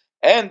it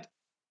and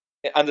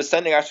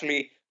understanding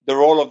actually the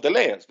role of the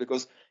layers.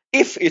 Because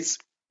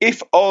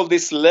if all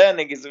this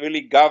learning is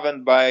really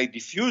governed by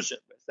diffusion,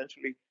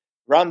 essentially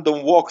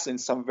random walks in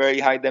some very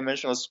high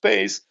dimensional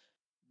space,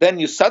 then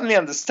you suddenly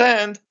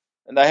understand,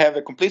 and I have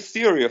a complete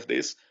theory of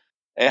this,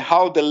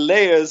 how the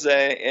layers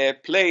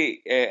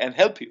play and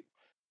help you.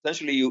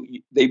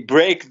 Essentially, they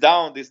break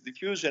down this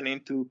diffusion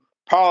into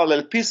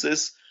parallel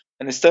pieces,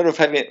 and instead of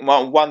having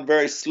one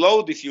very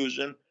slow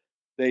diffusion,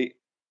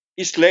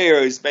 each layer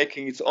is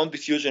making its own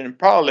diffusion in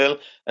parallel,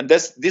 and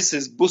this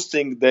is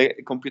boosting the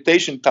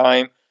computation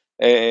time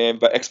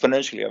but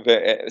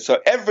exponentially. So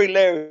every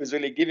layer is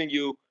really giving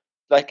you,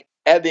 like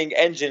adding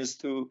engines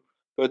to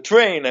a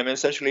train, and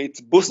essentially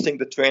it's boosting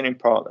the train in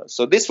parallel.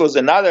 So this was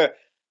another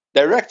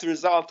direct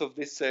result of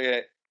this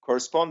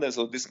correspondence,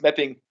 or this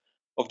mapping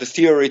of the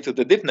theory to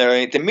the deep neural.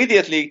 It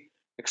immediately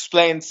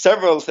explained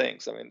several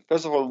things. I mean,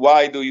 first of all,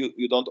 why do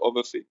you don't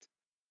overfit?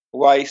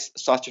 Why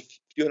such a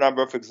few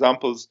number of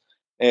examples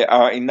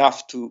are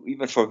enough to,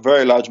 even for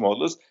very large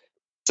models.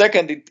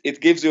 Second,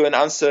 it gives you an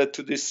answer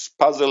to this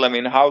puzzle. I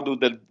mean, how do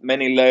the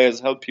many layers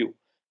help you?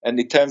 And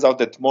it turns out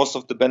that most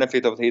of the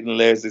benefit of the hidden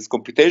layers is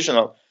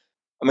computational.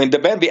 I mean,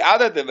 there may be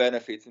other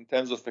benefits in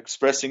terms of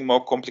expressing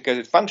more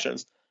complicated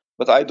functions,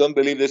 but I don't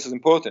believe this is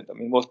important. I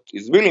mean, what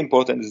is really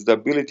important is the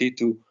ability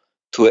to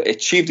to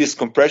achieve this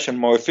compression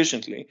more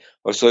efficiently.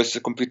 So it's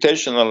a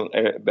computational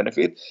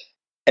benefit.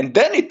 And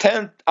then it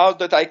turned out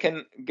that I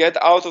can get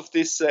out of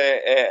this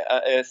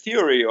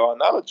theory or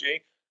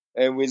analogy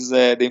with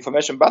the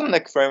information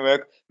bottleneck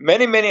framework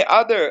many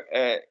other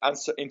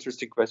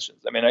interesting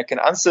questions. I mean, I can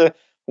answer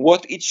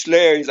what each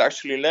layer is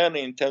actually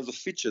learning in terms of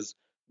features,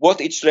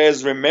 what each layer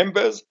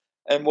remembers,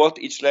 and what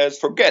each layer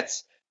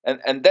forgets.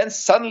 And then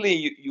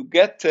suddenly you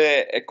get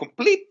a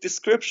complete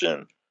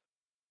description,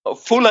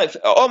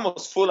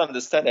 almost full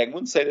understanding. I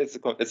wouldn't say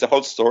that it's a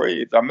whole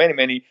story. There are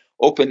many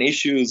open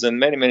issues and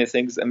many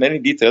things and many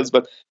details,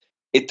 but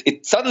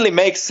it suddenly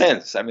makes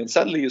sense. I mean,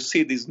 suddenly you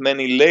see these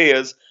many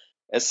layers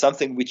as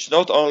something which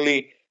not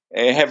only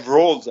have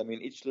roles. I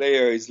mean, each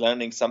layer is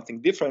learning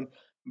something different,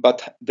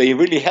 but they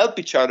really help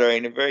each other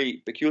in a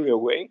very peculiar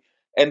way,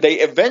 and they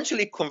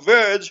eventually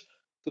converge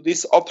to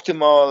this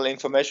optimal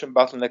information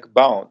bottleneck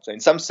bound. So in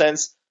some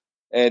sense,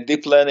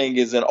 deep learning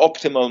is an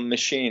optimal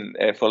machine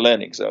for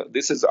learning. So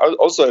this is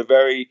also a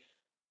very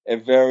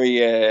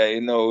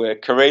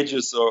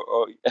courageous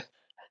or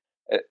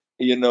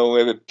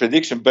a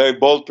prediction, very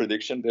bold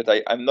prediction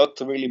that I'm not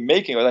really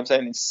making. What I'm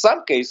saying, in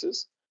some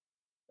cases,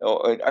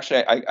 or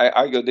actually I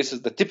argue this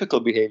is the typical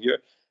behavior.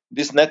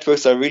 These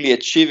networks are really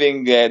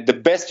achieving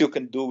the best you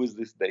can do with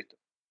this data.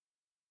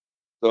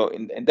 So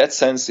in that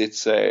sense,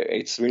 it's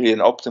really an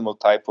optimal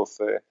type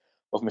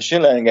of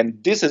machine learning,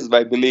 and this is,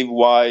 I believe,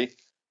 why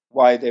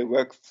they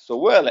work so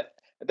well.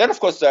 And then, of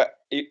course,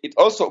 it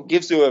also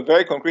gives you a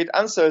very concrete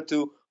answer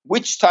to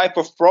which type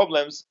of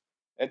problems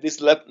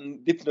these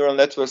deep neural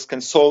networks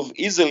can solve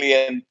easily,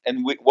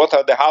 and what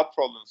are the hard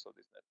problems of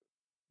this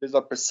network. These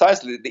are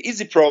precisely the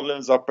easy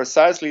problems are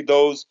precisely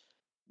those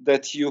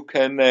that you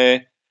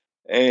can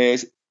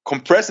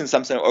compress in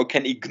some sense or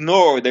can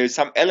ignore. There is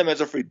some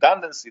elements of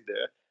redundancy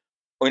there.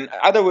 Or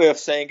another way of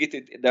saying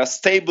it, they are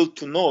stable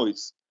to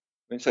noise.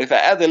 I mean, so if I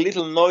add a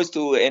little noise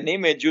to an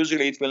image,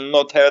 usually it will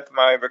not hurt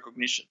my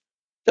recognition.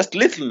 Just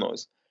little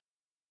noise.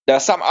 There are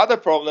some other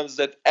problems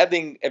that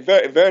adding a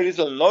very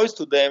little noise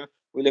to them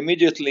will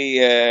immediately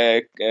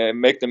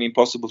make them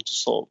impossible to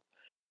solve.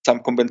 Some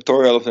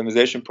combinatorial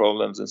optimization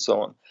problems and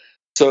so on.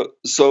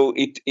 So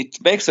it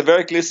makes a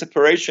very clear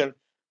separation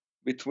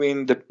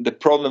between the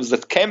problems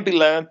that can be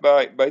learned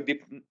by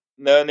deep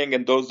learning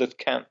and those that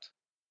can't.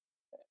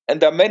 And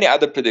there are many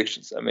other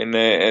predictions. I mean,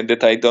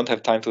 that I don't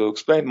have time to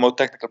explain. More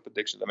technical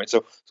predictions. I mean,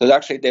 so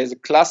actually, there's a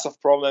class of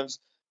problems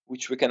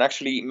which we can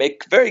actually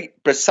make very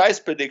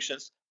precise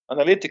predictions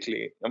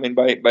analytically. I mean,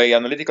 by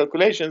analytical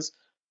calculations,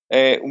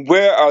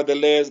 where are the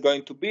layers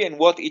going to be and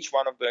what each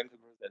one of them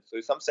represents. So,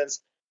 in some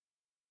sense,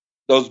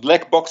 those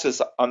black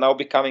boxes are now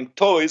becoming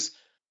toys,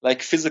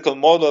 like physical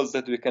models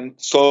that we can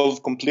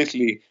solve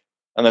completely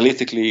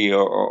analytically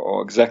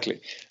or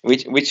exactly,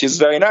 which is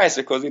very nice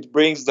because it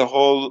brings the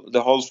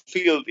whole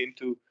field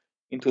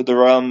into the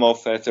realm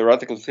of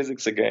theoretical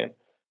physics again.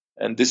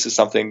 And this is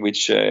something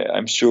which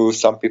I'm sure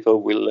some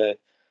people will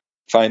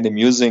find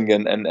amusing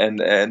and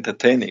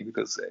entertaining,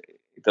 because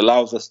it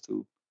allows us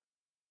to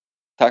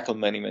tackle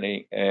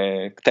many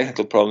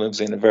technical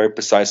problems in a very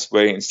precise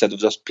way instead of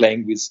just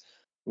playing with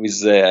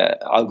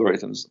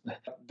algorithms.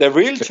 The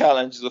real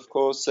challenge is, of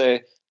course,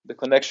 the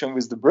connection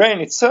with the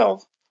brain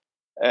itself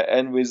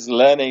and with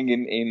learning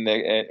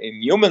in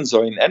humans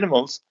or in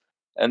animals.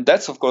 And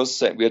that's, of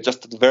course, we are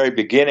just at the very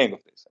beginning of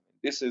this. I mean,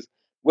 this is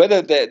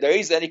whether there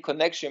is any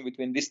connection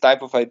between this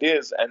type of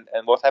ideas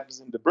and what happens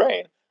in the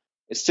brain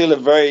is still a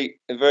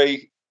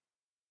very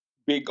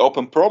big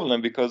open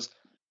problem, because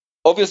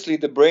obviously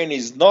the brain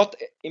is not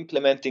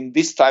implementing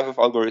this type of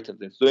algorithm.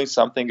 It's doing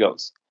something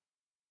else.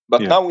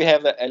 But now we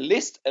have a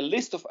list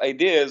of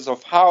ideas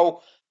of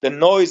how the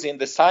noise in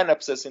the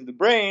synapses in the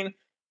brain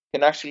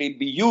can actually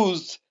be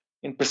used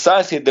in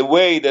precisely the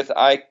way that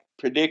I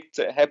predict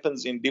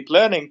happens in deep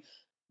learning,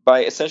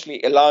 by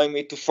essentially allowing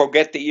me to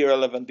forget the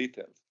irrelevant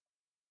details.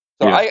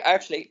 So I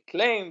actually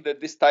claim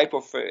that this type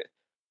of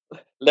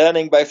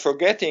learning by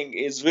forgetting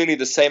is really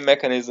the same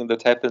mechanism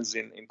that happens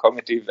in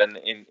cognitive and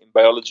in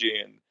biology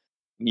and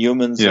in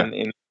humans and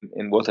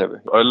in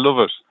whatever. I love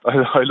it.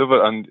 I love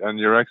it, and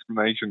your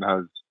explanation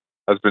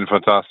has been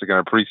fantastic, and I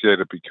appreciate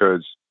it,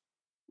 because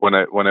when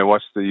I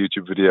watched the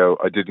YouTube video,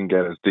 I didn't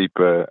get as deep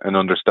an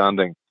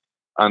understanding.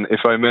 And if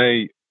I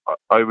may,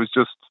 I was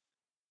just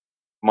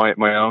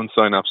my own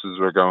synapses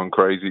were going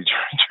crazy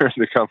during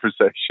the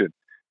conversation,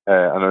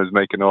 and I was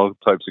making all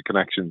types of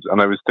connections. And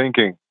I was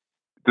thinking,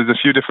 there's a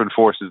few different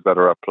forces that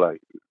are at play.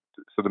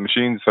 So the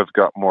machines have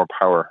got more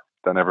power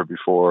than ever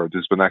before.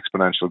 There's been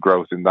exponential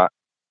growth in that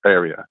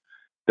area.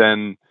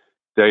 Then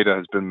data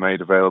has been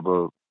made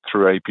available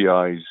through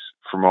APIs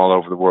from all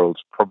over the world,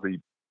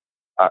 probably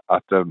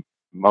at the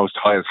most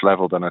highest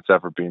level than it's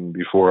ever been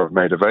before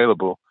made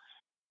available.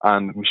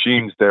 And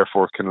machines,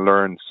 therefore, can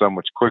learn so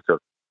much quicker.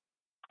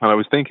 And I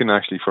was thinking,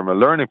 actually, from a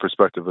learning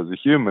perspective as a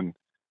human,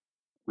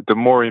 the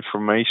more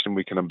information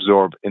we can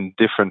absorb in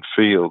different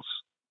fields,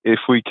 if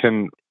we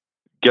can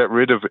get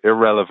rid of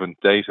irrelevant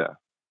data,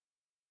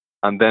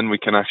 and then we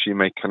can actually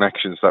make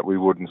connections that we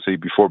wouldn't see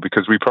before,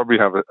 because we probably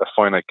have a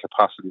finite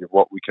capacity of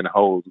what we can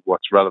hold,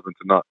 what's relevant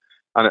and not.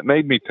 And it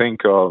made me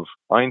think of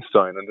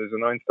Einstein, and there's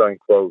an Einstein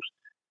quote: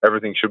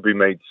 everything should be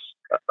made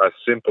as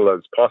simple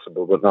as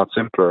possible, but not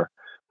simpler.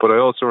 But I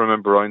also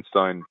remember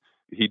Einstein,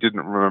 he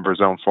didn't remember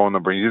his own phone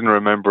number. He didn't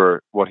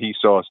remember what he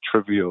saw as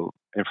trivial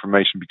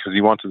information because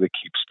he wanted to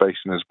keep space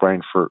in his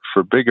brain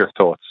for bigger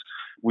thoughts.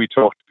 We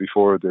talked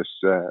before this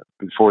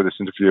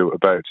interview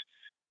about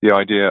the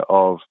idea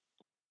of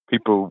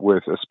people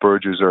with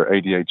Asperger's or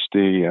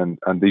ADHD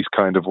and these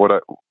kind of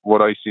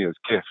what I see as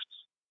gifts,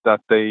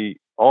 that they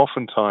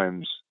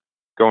oftentimes,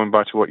 going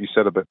back to what you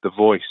said about the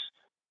voice,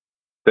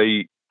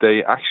 they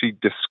actually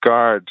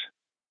discard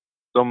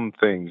some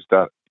things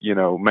that, you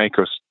know, make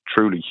us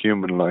truly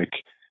human,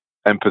 like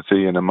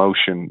empathy and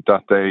emotion,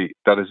 that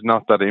is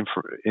not that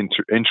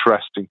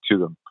interesting to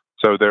them.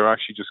 So they're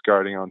actually just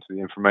guarding onto the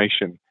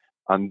information,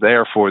 and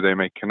therefore they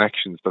make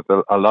connections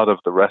that a lot of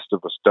the rest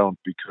of us don't,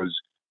 because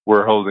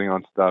we're holding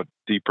on to that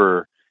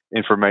deeper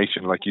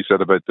information, like you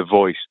said about the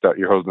voice, that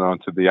you're holding on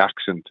to the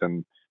accent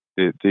and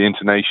the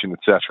intonation,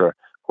 etc.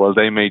 While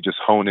they may just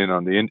hone in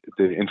on the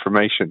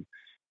information.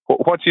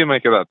 What do you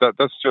make of that?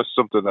 That's just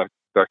something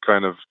that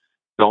kind of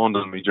dawned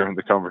on me during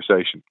the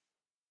conversation.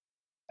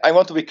 I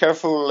want to be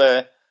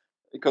careful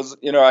because,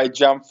 you know, I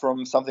jump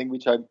from something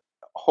which I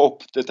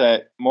hope that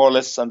I more or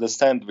less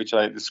understand, which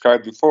I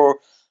described before,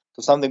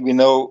 to something we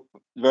know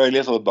very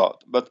little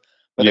about. But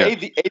yeah.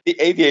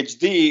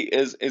 ADHD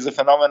is a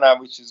phenomenon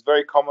which is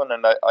very common,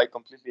 and I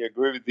completely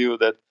agree with you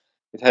that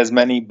it has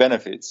many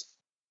benefits.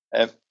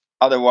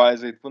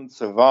 Otherwise, it wouldn't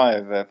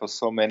survive for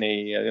so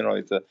many.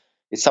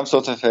 It's some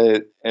sort of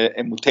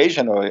a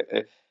mutation, or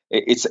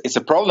it's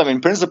a problem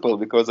in principle,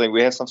 because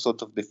we have some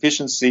sort of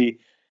deficiency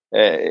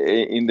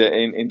in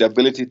the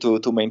ability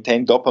to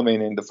maintain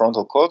dopamine in the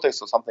frontal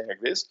cortex or something like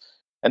this.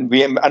 And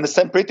we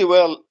understand pretty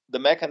well the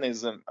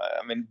mechanism.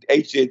 I mean,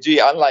 ADHD,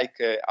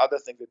 unlike other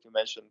things that you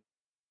mentioned,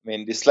 I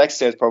mean,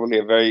 dyslexia is probably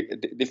a very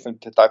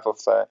different type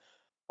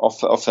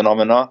of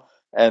phenomena,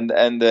 and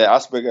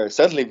Asperger is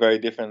certainly very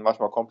different, much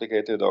more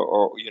complicated,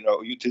 or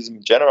autism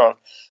in general.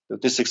 The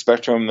autistic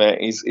spectrum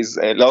is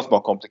a lot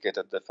more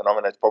complicated. The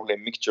phenomena is probably a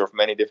mixture of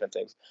many different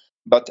things.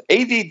 But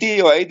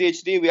ADD or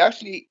ADHD, we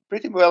actually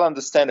pretty well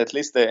understand at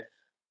least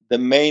the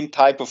main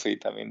type of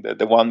it. I mean,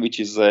 the one which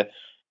is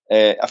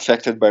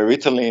affected by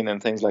Ritalin and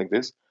things like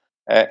this.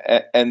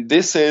 And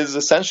this is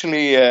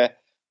essentially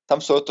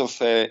some sort of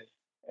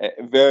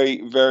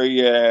very,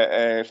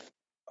 very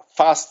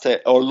fast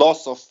or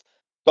loss of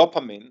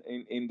dopamine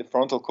in the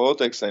frontal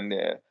cortex. And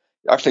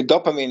actually,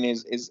 dopamine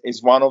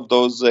is one of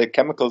those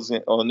chemicals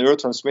or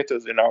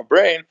neurotransmitters in our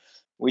brain,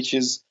 which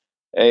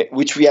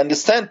we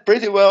understand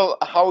pretty well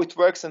how it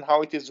works and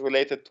how it is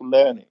related to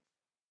learning.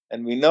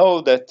 And we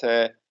know that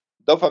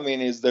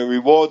dopamine is the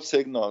reward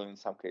signal in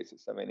some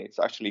cases. I mean, it's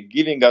actually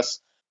giving us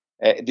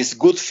this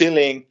good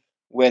feeling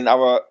when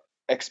our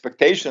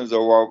expectations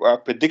or our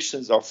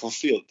predictions are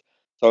fulfilled.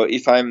 So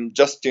if I'm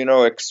just,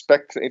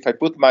 if I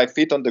put my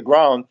feet on the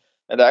ground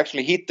and I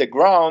actually hit the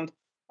ground,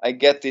 I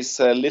get this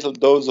little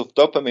dose of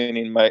dopamine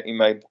in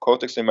my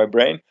cortex, in my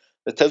brain,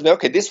 that tells me,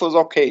 okay, this was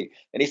okay.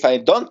 And if I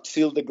don't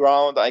feel the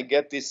ground, I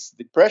get this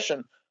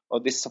depression or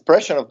this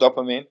suppression of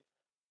dopamine,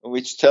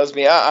 which tells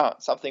me,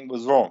 something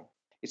was wrong.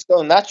 It's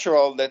so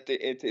natural that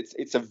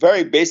it's a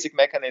very basic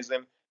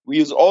mechanism we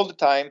use all the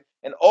time,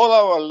 and all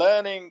our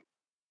learning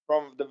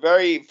from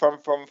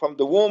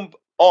the womb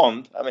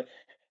on. I mean,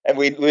 and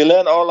we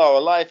learn all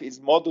our life is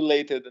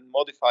modulated and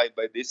modified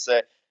by these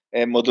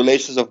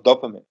modulations of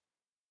dopamine.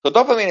 So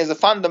dopamine is a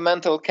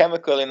fundamental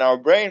chemical in our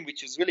brain,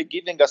 which is really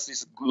giving us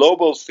this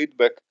global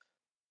feedback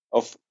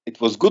of it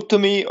was good to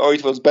me or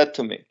it was bad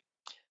to me.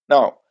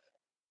 Now,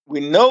 we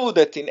know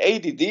that in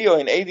ADD or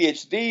in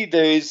ADHD,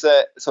 there is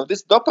so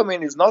this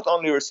dopamine is not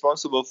only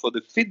responsible for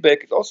the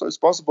feedback, it's also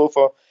responsible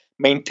for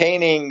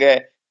maintaining,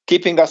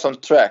 keeping us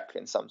on track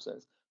in some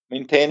sense,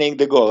 maintaining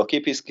the goal,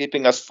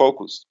 keeping us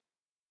focused.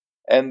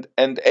 And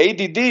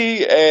ADD,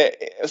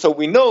 so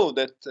we know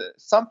that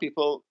some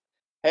people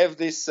have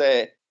this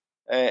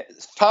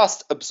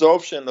fast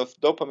absorption of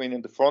dopamine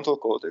in the frontal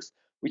cortex,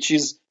 which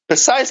is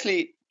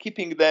precisely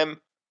keeping them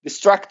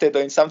distracted,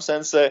 or in some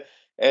sense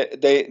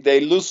they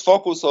lose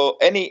focus, or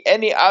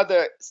any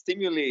other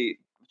stimuli,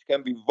 which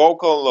can be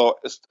vocal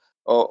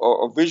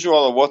or visual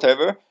or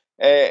whatever,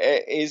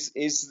 is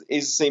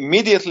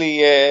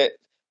immediately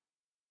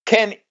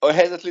can or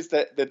has at least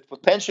the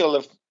potential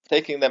of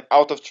taking them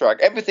out of track.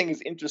 Everything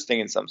is interesting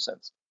in some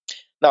sense.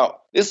 Now,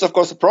 this is of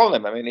course a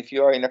problem. I mean, if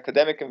you are in an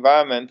academic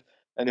environment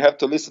and you have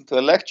to listen to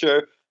a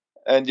lecture,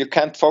 and you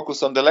can't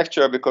focus on the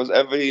lecture because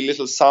every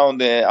little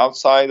sound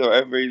outside or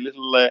every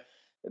little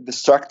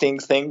distracting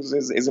things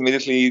is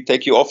immediately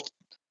take you off.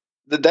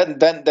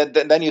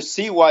 Then you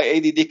see why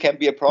ADD can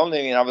be a problem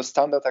in our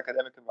standard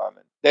academic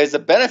environment. There's a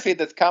benefit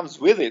that comes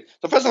with it.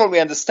 So first of all, we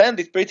understand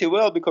it pretty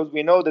well because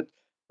we know that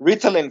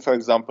Ritalin, for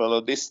example,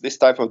 or this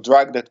type of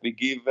drug that we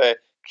give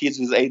kids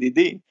with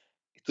ADD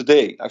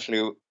today,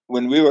 actually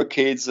when we were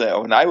kids,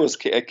 when I was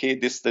a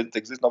kid, this didn't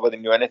exist. Nobody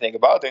knew anything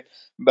about it.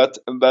 But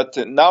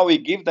now we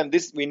give them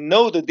this. We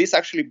know that this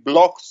actually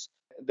blocks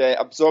the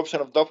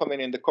absorption of dopamine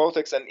in the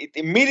cortex, and it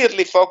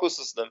immediately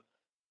focuses them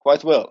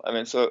quite well. I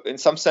mean, so in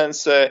some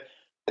sense,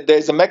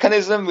 there's a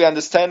mechanism, we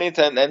understand it,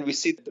 and we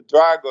see the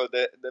drug or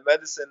the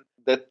medicine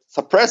that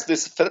suppress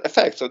this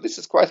effect. So this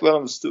is quite well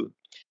understood.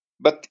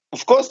 But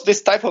of course,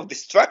 this type of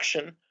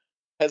distraction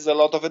has a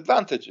lot of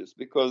advantages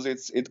because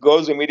it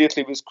goes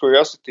immediately with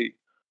curiosity.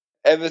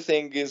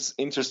 Everything is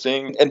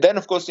interesting, and then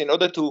of course, in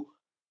order to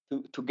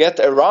get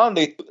around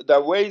it, there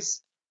are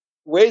ways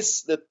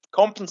that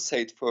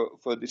compensate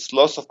for this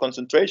loss of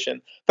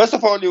concentration. First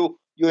of all, you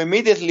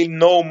immediately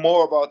know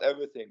more about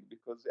everything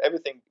because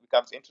everything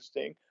becomes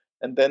interesting.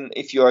 And then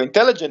if you are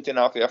intelligent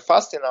enough, you are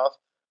fast enough,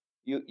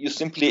 you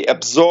simply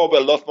absorb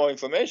a lot more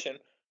information,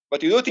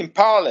 but you do it in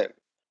parallel.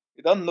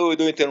 You don't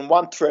do it in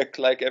one track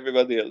like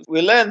everybody else.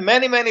 We learn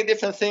many, many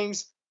different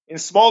things in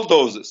small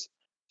doses.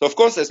 So of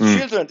course, as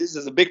children, this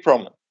is a big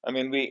problem. I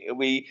mean,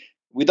 we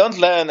don't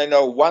learn,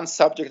 one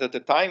subject at a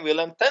time. We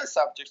learn 10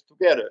 subjects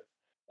together.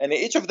 And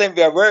each of them,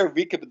 we are very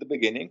weak at the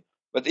beginning.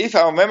 But if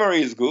our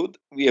memory is good,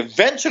 we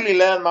eventually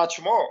learn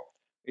much more.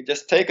 It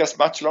just takes us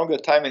much longer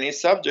time in each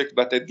subject.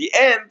 But at the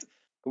end,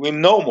 we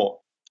know more.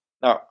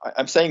 Now,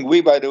 I'm saying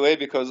we, by the way,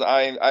 because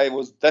I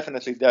was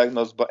definitely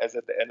diagnosed as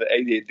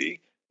ADHD.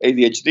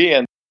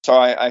 And so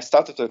I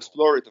started to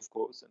explore it, of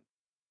course. And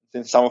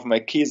since some of my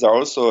kids are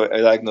also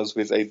diagnosed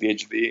with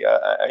ADHD,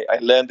 I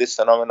learned this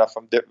phenomena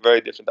from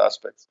very different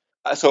aspects.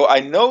 So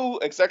I know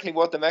exactly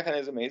what the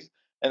mechanism is.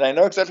 And I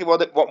know exactly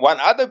what one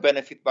other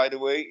benefit, by the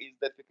way, is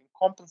that we can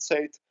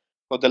compensate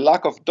for the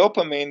lack of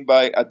dopamine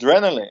by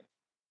adrenaline,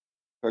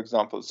 for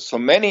example. So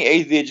many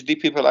ADHD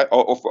people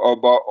or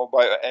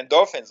by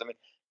endorphins. I mean,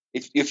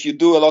 if you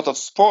do a lot of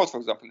sport, for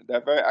example,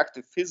 they're very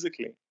active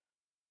physically.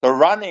 So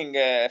running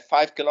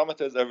 5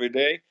 kilometers every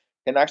day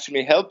can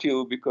actually help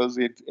you because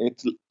it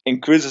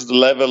increases the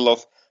level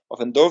of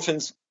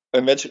endorphins,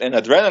 eventually, and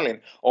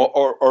adrenaline,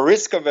 or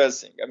risk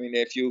aversing. I mean,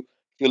 if you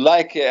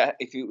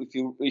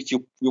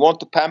want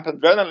to pump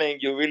adrenaline,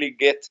 you really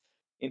get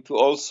into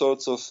all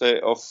sorts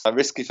of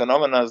risky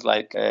phenomena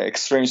like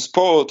extreme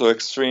sport or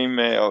extreme,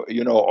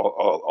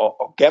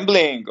 or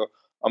gambling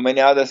or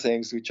many other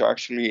things, which are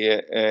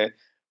actually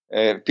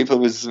people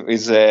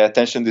with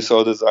attention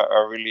disorders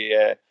are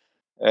really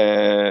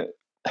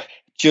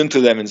tuned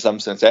to them in some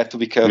sense. I have to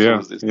be careful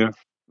with this. Yeah.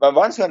 But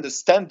once you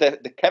understand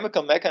the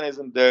chemical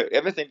mechanism,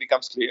 everything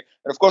becomes clear.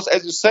 And of course,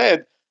 as you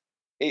said,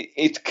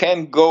 it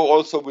can go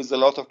also with a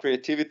lot of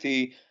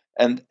creativity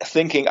and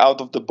thinking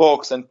out of the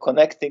box and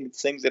connecting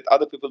things that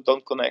other people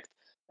don't connect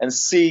and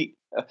see,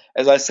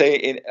 as I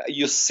say,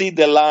 you see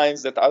the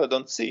lines that others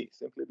don't see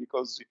simply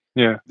because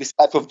this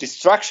type of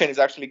distraction is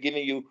actually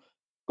giving you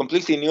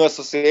completely new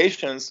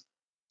associations.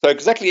 So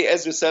exactly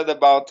as you said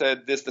about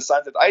the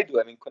science that I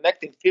do, I mean,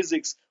 connecting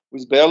physics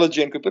with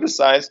biology and computer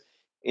science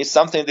is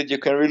something that you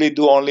can really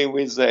do only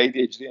with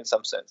ADHD in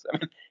some sense. I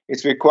mean,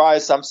 it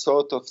requires some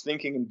sort of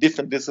thinking in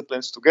different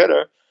disciplines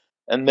together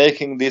and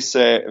making this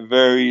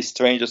very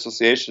strange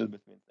association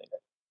between things.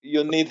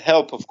 You need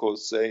help, of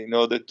course, in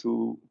order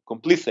to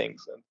complete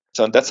things. And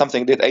so that's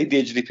something that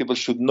ADHD people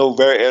should know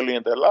very early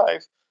in their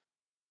life,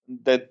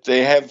 that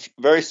they have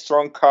very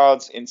strong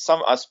cards in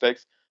some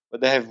aspects,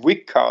 but they have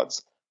weak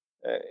cards,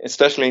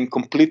 especially in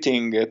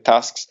completing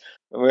tasks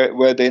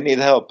where they need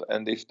help,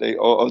 and if they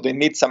or they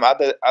need some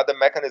other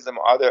mechanism,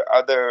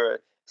 other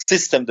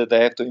system that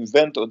they have to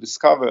invent or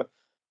discover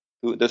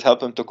that help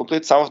them to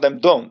complete. Some of them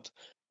don't.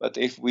 But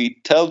if we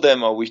tell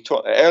them or we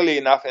talk early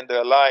enough in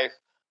their life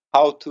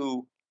how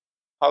to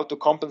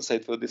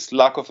compensate for this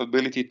lack of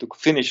ability to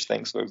finish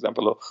things, for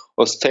example,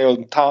 or stay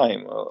on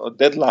time or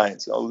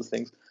deadlines, all the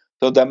things.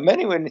 So there are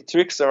many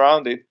tricks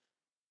around it,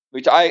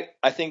 which I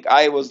think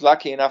I was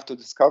lucky enough to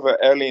discover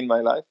early in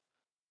my life.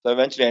 So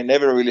eventually I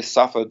never really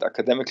suffered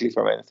academically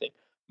from anything.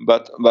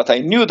 But I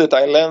knew that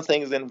I learned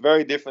things in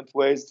very different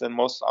ways than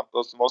most of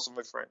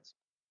my friends.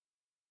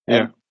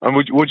 Yeah. And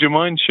would you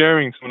mind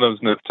sharing some of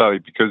those,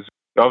 Naftali? Because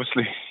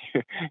obviously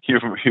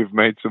you've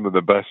made some of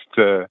the best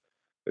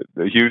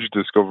huge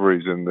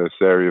discoveries in this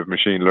area of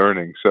machine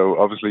learning. So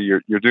obviously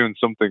you're doing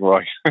something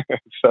right.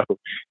 So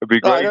it'd be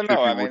great if you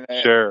would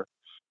share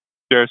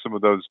some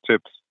of those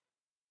tips.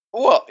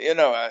 Well,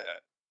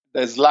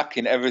 there's luck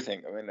in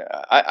everything. I mean,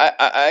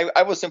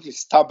 I was simply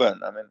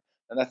stubborn. I mean,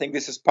 and I think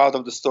this is part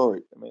of the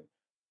story. I mean,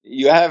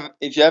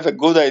 if you have a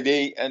good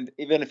idea, and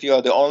even if you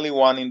are the only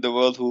one in the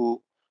world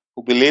who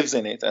believes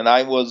in it, and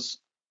I was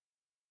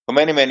for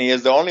many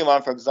years the only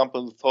one, for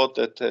example, who thought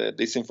that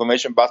this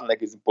information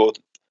bottleneck is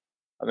important.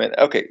 I mean,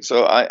 okay,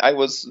 so I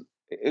was,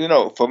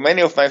 for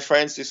many of my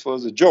friends this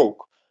was a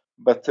joke,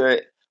 but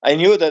I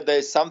knew that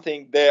there's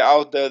something there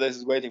out there that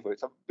is waiting for it.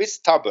 So be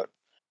stubborn.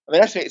 I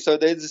mean, actually, so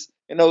there's,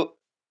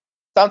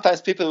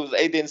 sometimes people with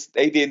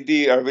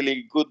ADHD are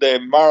really good.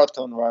 They're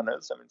marathon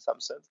runners. I mean, in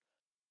some sense,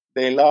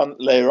 they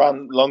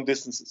run long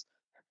distances,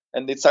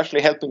 and it's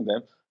actually helping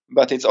them.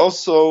 But it's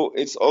also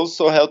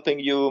helping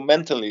you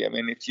mentally. I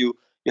mean, if you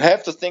You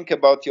have to think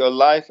about your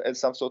life as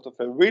some sort of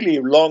a really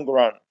long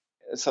run.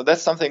 So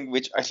that's something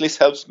which at least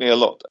helps me a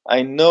lot.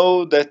 I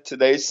know that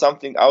there is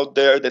something out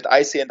there that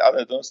I see and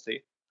others don't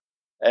see,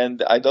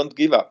 and I don't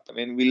give up. I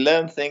mean, we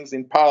learn things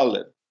in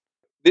parallel.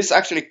 This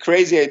actually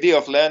crazy idea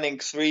of learning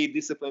three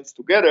disciplines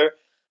together,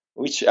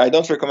 which I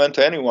don't recommend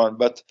to anyone,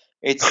 but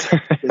it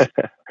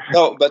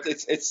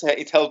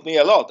helped me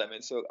a lot. I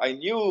mean, so I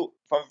knew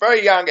from a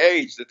very young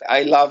age that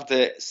I loved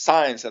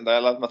science and I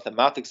love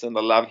mathematics and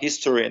I love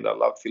history and I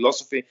love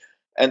philosophy.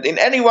 And in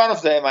any one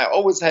of them, I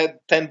always had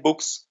 10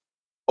 books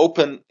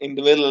open in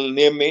the middle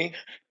near me.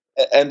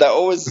 And I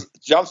always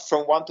jumped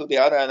from one to the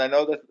other. And I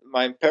know that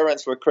my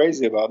parents were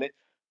crazy about it.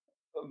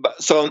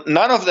 So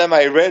none of them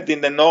I read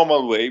in the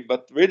normal way,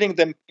 but reading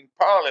them in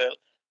parallel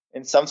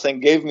and something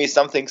gave me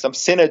some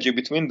synergy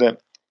between them.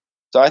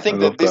 So I think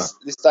that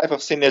this type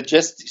of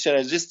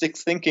synergistic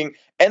thinking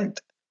and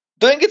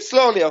doing it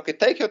slowly, okay,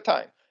 take your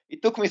time.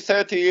 It took me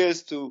 30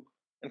 years to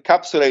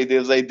encapsulate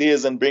these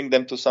ideas and bring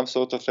them to some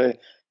sort of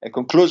a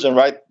conclusion,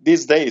 right?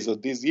 These days or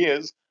these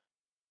years,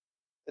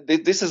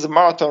 this is a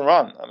marathon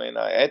run. I mean,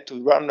 I had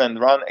to run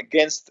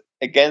against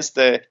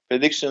the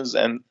predictions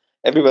and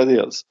everybody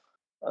else.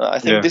 I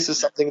think this is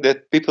something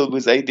that people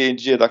with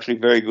ADHD are actually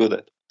very good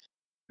at.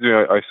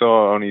 Yeah, I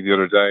saw only the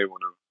other day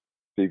one of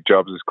Steve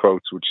Jobs'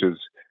 quotes, which is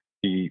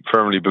he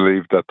firmly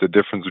believed that the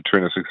difference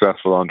between a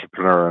successful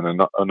entrepreneur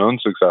and an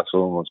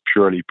unsuccessful one was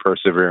purely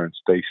perseverance.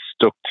 They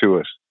stuck to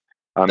it,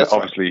 and That's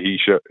obviously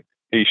right.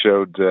 he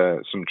showed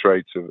some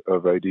traits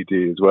of ADD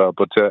as well.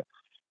 But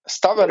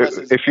stubbornness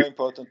is a very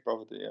important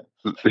property.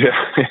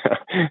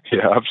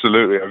 Yeah,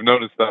 absolutely. I've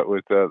noticed that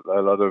with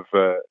a lot of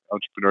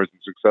entrepreneurs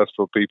and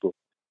successful people.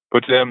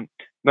 But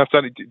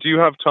Naftali, do you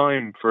have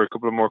time for a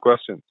couple of more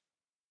questions?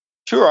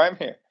 Sure, I'm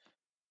here.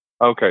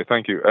 Okay,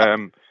 thank you.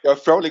 You're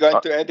probably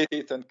going to edit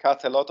it and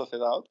cut a lot of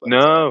it out. But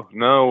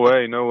no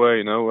way.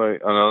 And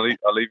I'll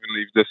even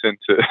leave this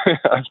into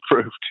as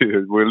proof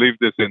too. We'll leave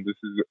this in.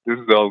 This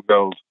is all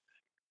gold.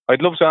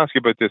 I'd love to ask you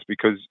about this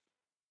because,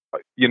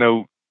 you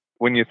know,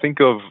 when you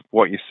think of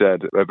what you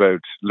said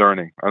about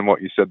learning and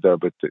what you said there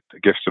about the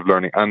gifts of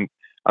learning and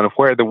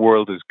where the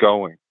world is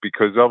going,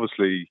 because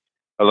obviously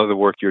a lot of the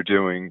work you're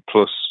doing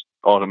plus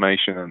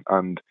automation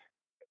and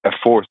a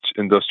fourth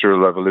industrial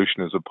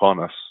revolution is upon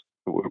us,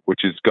 which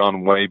has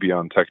gone way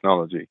beyond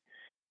technology,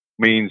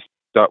 means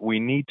that we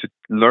need to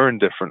learn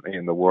differently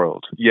in the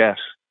world. Yet,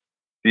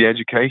 the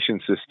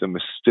education system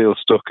is still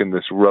stuck in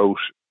this rote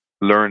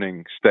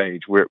learning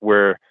stage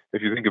where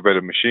if you think about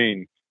a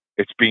machine,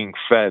 it's being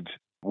fed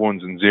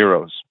ones and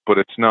zeros, but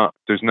it's not,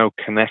 there's no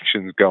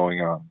connections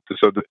going on.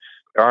 So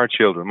our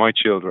children, my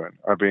children,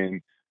 are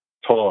being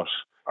taught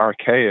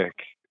archaic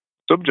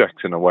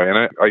subjects in a way, and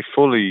I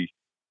fully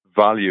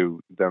value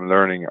them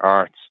learning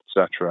arts,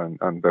 etc.,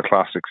 and the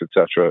classics,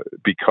 etc.,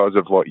 because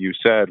of what you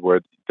said,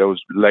 where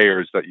those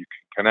layers that you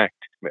can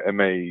connect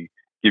may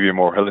give you a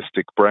more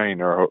holistic brain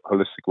or a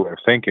holistic way of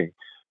thinking.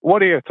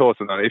 What are your thoughts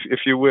on that,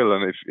 if you will,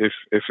 and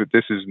if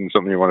this isn't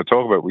something you want to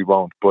talk about, we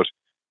won't, but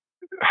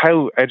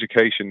how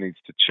education needs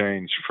to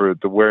change for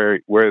the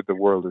where the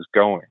world is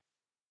going?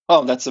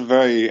 Oh,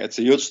 it's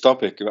a huge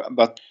topic,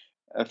 but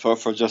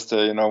for just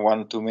 1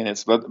 or 2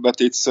 minutes,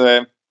 but it's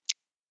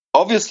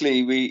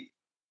obviously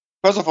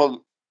first of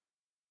all,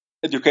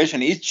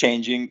 education is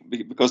changing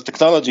because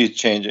technology is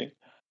changing,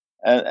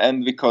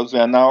 and because we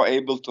are now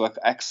able to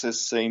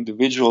access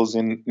individuals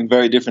in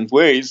very different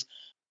ways.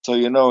 So,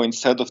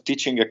 instead of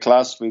teaching a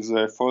class with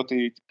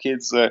 40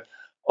 kids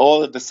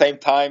all at the same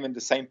time and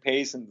the same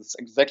pace and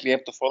exactly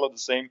have to follow the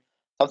same,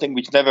 something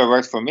which never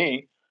worked for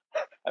me.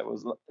 I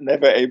was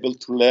never able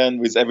to learn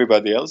with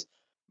everybody else.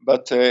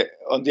 But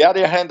on the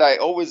other hand, I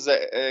always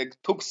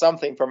took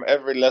something from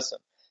every lesson.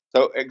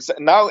 So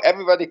now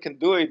everybody can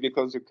do it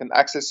because you can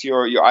access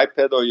your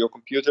iPad or your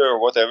computer or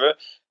whatever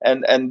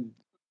and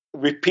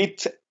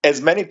repeat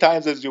as many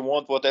times as you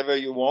want, whatever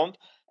you want,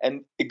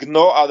 and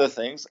ignore other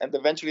things. And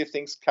eventually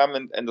things come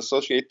and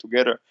associate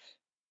together.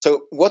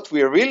 So what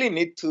we really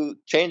need to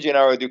change in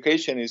our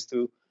education is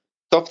to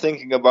stop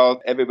thinking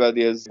about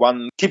everybody as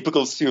one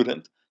typical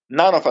student.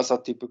 None of us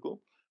are typical.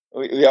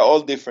 We are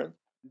all different.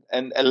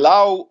 And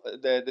allow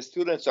the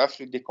students to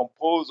actually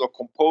decompose or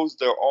compose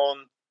their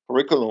own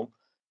curriculum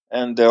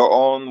and their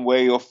own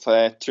way of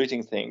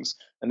treating things.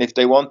 And if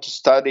they want to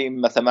study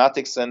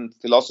mathematics and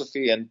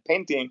philosophy and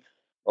painting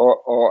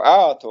or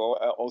art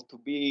or to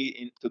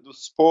do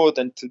sport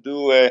and to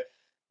do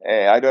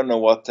I don't know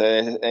what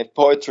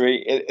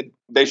poetry,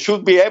 they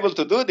should be able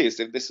to do this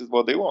if this is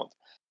what they want.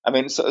 I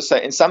mean, so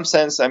in some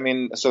sense, I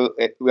mean,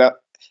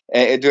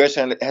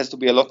 education has to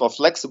be a lot more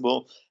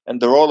flexible,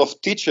 and the role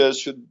of teachers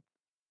should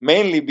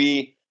mainly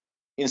be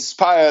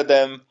inspire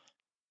them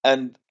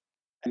and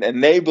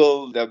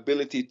enable the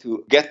ability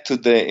to get to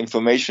the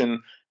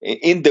information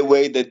in the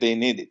way that they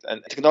need it.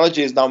 And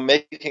technology is now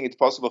making it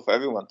possible for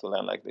everyone to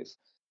learn like this.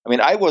 I mean,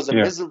 I was a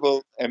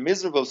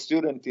miserable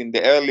student in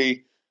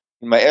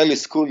my early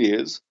school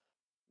years,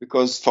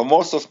 because for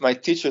most of my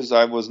teachers,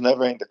 I was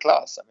never in the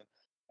class. I mean,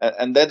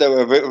 And then they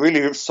were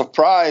really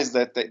surprised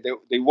that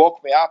they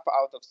woke me up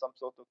out of some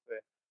sort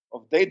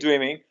of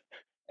daydreaming,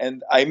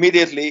 and I knew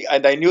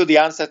the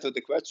answer to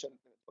the question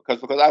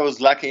because I was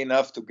lucky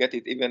enough to get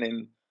it even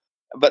in.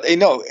 But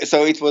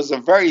so it was a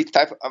very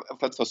type.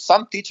 But for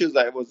some teachers,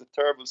 I was a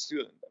terrible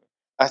student.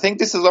 I think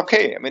this is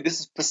okay. I mean, this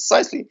is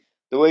precisely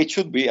the way it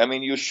should be. I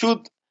mean, you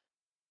should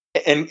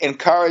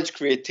encourage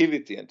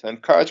creativity, and to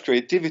encourage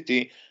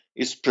creativity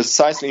is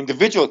precisely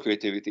individual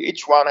creativity.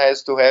 Each one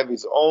has to have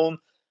his own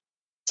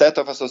set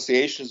of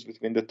associations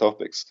between the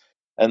topics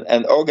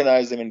and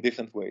organize them in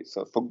different ways.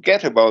 So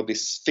forget about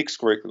this fixed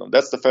curriculum.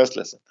 That's the first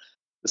lesson.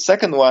 The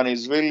second one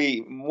is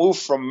really move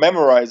from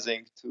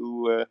memorizing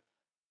to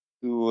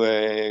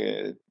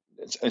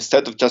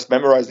instead of just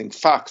memorizing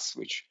facts,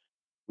 which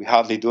we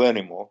hardly do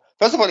anymore.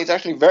 First of all, it's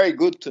actually very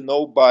good to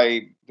know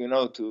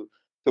to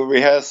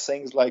rehearse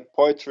things like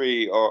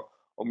poetry or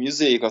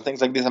music or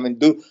things like this. I mean,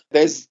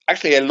 there's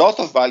actually a lot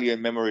of value in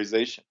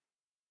memorization,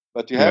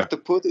 but you have to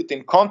put it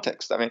in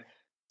context. I mean,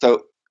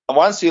 so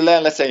once you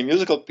learn, let's say, a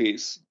musical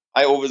piece,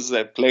 I always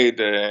played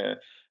the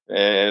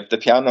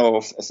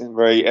piano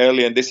very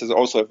early, and this is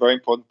also a very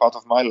important part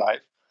of my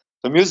life.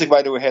 So music,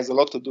 by the way, has a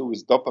lot to do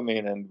with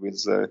dopamine and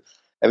with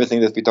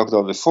everything that we talked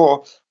about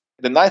before.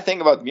 The nice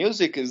thing about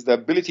music is the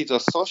ability to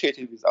associate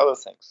it with other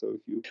things. So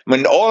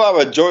all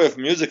our joy of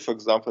music, for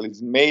example,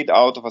 is made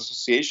out of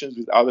associations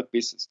with other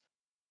pieces.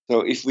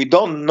 So if we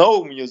don't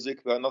know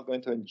music, we are not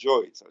going to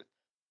enjoy it. So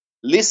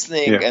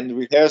listening and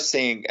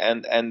rehearsing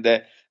and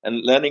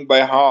learning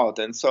by heart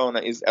and so on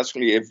is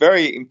actually a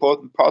very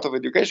important part of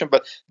education.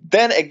 But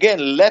then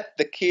again, let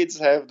the kids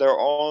have their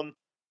own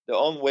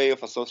way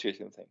of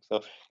associating things.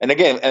 So, and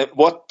again,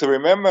 what to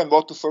remember and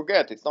what to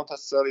forget, it's not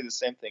necessarily the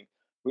same thing.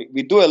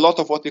 We do a lot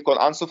of what we call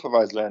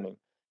unsupervised learning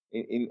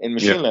in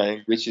machine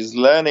learning, which is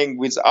learning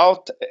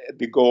without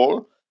the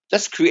goal.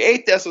 Just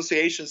create the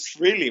associations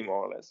freely,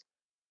 more or less.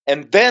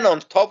 And then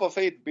on top of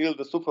it, build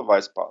the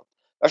supervised part.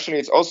 Actually,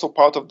 it's also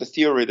part of the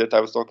theory that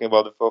I was talking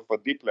about before for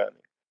deep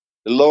learning.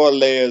 The lower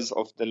layers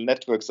of the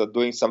networks are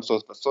doing some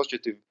sort of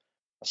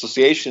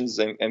associations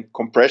and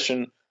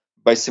compression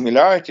by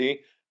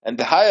similarity, and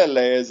the higher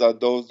layers are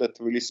those that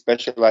really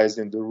specialize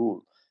in the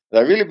rule. And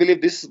I really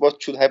believe this is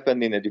what should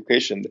happen in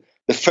education.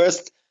 The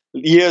first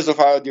years of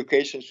our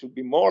education should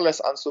be more or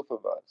less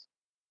unsupervised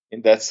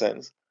in that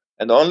sense.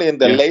 And only in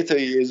the later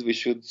years we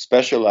should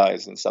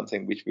specialize in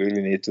something which we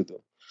really need to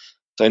do.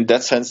 So in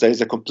that sense, there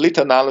is a complete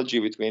analogy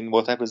between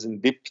what happens in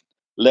deep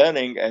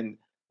learning and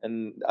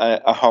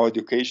how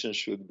education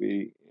should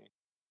be.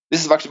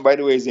 This is actually, by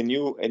the way, is a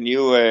new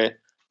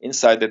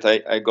insight that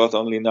I got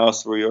only now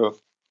through your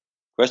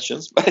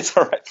questions, but it's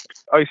all right.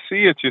 I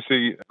see it, you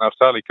see,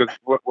 Naftali, because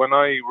when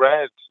I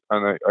read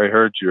and I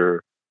heard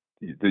the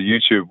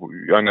YouTube,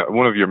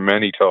 one of your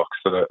many talks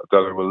that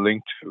I will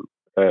link to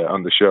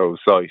on the show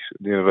site,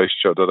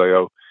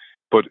 theinnovationshow.io.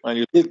 But and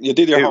you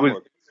did your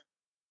homework.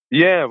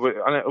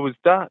 And it was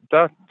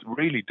that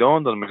really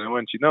dawned on me. I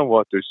went, you know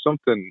what? There's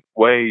something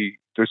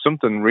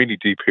really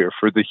deep here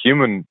for the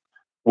human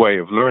way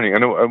of learning. I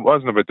know it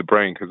wasn't about the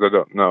brain because I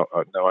don't know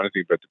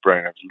anything about the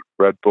brain. I've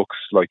read books,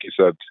 like you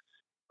said.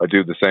 I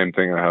do the same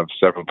thing. I have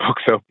several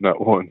books open at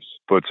once,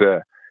 but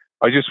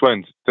I just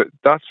went.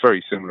 That's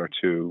very similar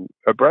to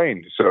a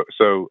brain.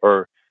 So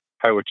or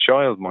how a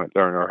child might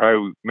learn, or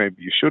how maybe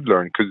you should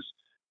learn, because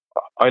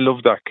I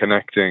love that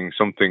connecting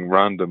something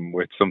random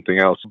with something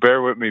else.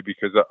 Bear with me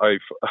because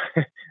I've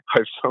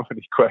I've so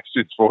many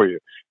questions for you,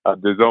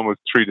 and there's almost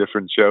 3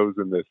 different shows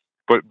in this.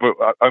 But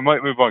I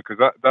might move on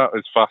because that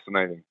is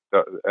fascinating.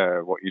 That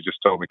what you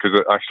just told me, because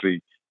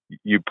actually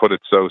you put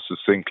it so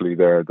succinctly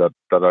there that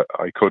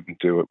I couldn't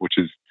do it, which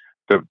is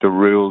the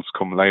rules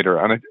come later,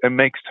 and it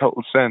makes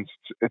total sense.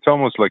 It's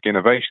almost like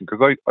innovation,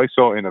 because I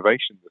saw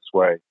innovation this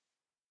way,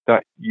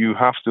 that you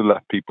have to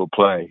let people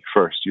play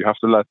first. You have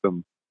to let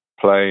them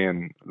play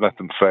and let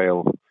them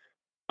fail,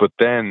 but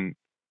then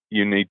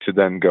you need to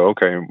then go,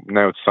 okay,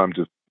 now it's time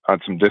to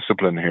add some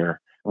discipline here.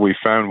 We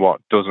found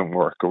what doesn't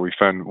work, or we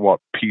found what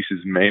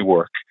pieces may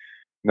work.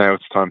 Now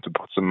it's time to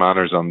put some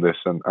manners on this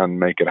and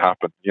make it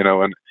happen,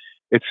 and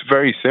it's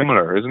very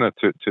similar, isn't it,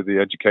 to the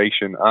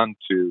education and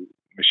to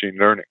machine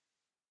learning?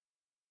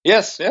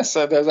 Yes,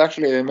 there's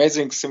actually an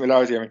amazing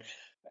similarity. I mean,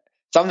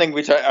 something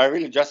which I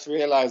really just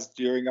realized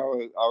during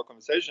our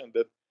conversation,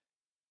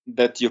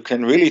 that you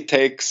can really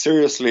take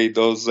seriously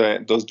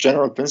those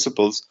general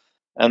principles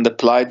and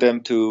apply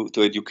them to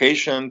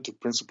education, to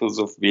principles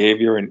of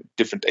behavior in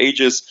different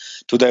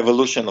ages, to the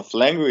evolution of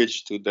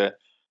language, to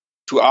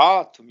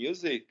art, to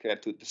music,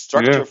 to the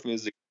structure of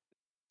music.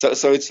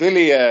 So it's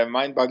really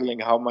mind-boggling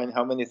how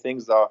many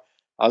things are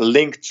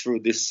linked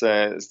through this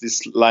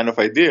line of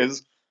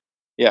ideas.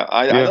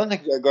 I don't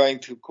think we're going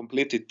to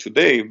complete it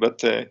today, but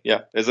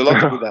there's a lot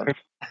to be done.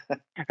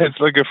 It's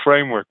like a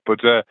framework, but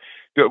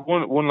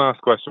one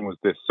last question was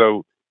this.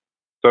 So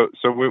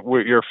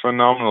with your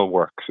phenomenal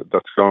work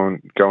that's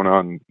going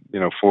on,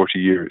 40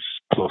 years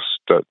plus,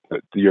 that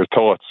your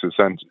thoughts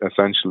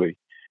essentially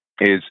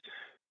is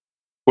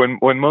when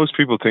most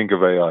people think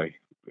of AI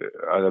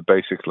at a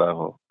basic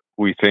level,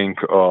 we think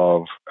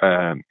of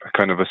a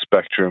kind of a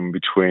spectrum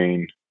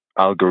between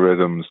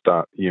algorithms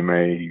that you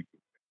may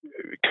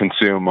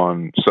consume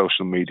on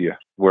social media,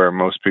 where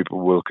most people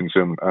will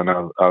consume an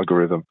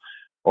algorithm,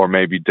 or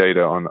maybe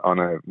data on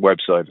a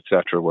website,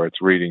 etc., where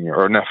it's reading,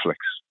 or Netflix.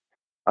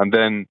 And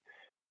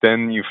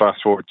then you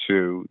fast forward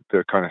to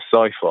the kind of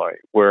sci-fi,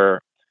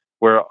 where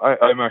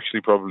I'm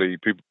actually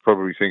people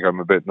probably think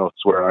I'm a bit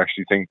nuts, where I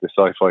actually think the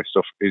sci-fi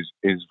stuff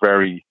is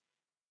very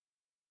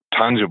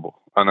tangible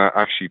and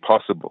actually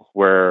possible,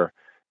 where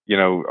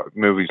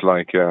movies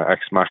like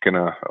Ex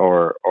Machina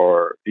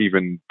or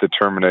even the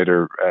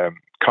Terminator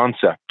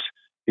concept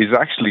is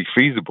actually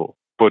feasible.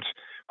 But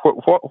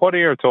what are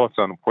your thoughts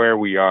on where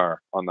we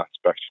are on that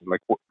spectrum?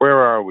 Like, where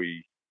are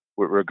we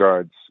with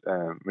regards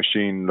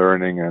machine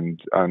learning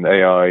and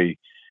AI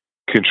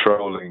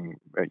controlling,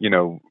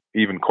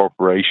 even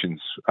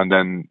corporations? And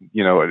then,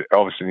 it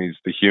obviously needs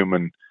the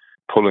human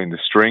pulling the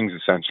strings,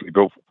 essentially.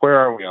 But where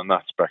are we on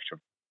that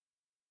spectrum?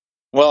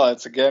 Well,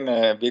 it's again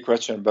a big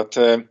question, but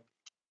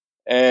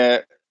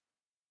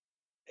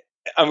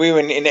I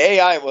mean, in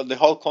AI, well, the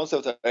whole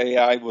concept of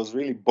AI was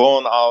really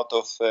born out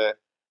of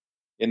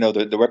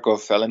the work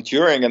of Alan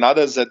Turing and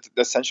others that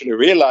essentially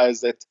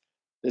realized that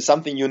there's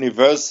something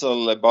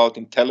universal about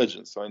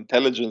intelligence. So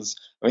intelligence,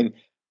 I mean,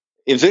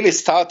 it really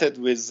started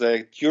with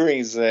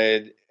Turing's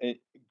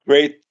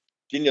great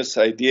genius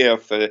idea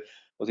of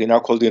what we now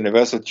call the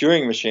universal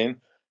Turing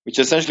machine, which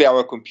is essentially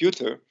our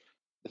computer.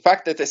 The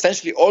fact that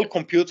essentially all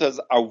computers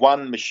are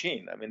one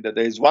machine. I mean, that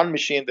there is one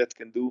machine that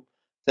can do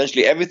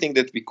essentially everything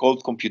that we call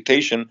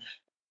computation.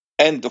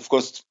 And of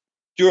course,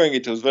 during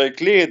it was very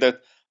clear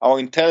that our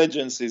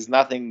intelligence is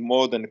nothing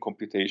more than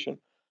computation.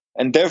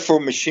 And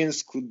therefore,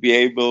 machines could be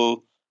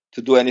able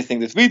to do anything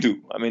that we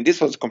do. I mean, this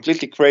was a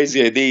completely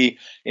crazy idea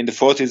in the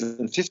 40s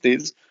and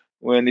 50s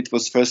when it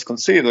was first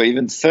conceived, or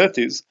even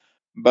 30s.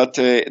 But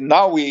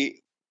now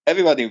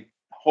everybody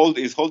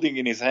is holding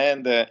in his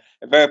hand a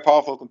very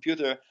powerful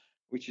computer,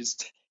 which is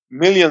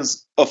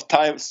millions of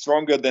times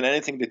stronger than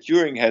anything that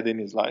Turing had in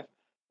his life.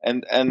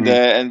 And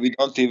we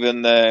don't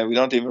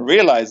even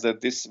realize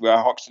that we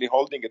are actually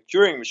holding a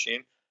Turing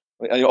machine.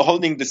 We are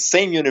holding the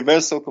same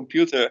universal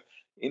computer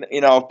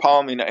in our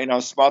palm, in our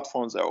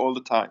smartphones all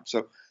the time.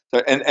 So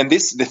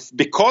this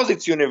because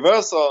it's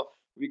universal,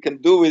 we can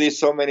do with it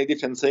so many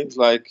different things,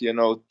 like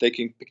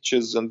taking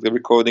pictures and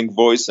recording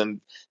voice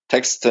and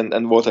text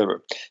and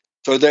whatever.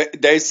 So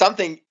there is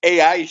something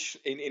AI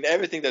in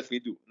everything that we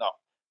do. Now,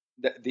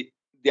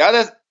 the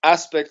other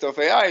aspect of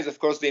AI is, of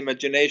course, the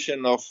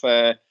imagination of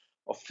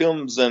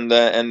films and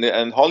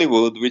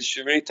Hollywood, which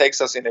really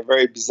takes us in a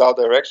very bizarre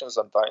direction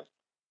sometimes.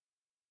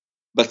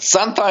 But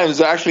sometimes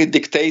they're actually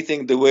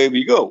dictating the way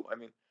we go. I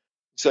mean,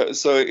 so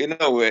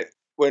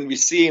when we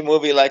see a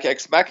movie like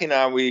Ex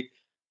Machina, we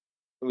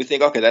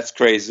think, okay, that's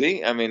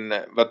crazy. I mean,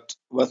 but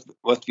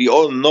what we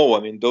all know, I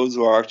mean, those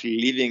who are actually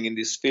living in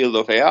this field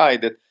of AI,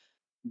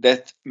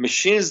 that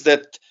machines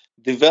that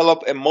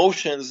develop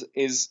emotions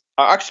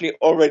are actually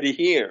already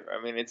here.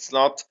 I mean, it's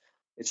not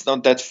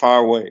that far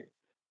away.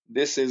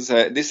 This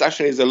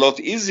actually is a lot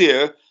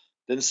easier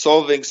than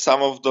solving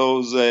some of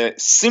those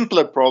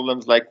simpler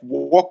problems like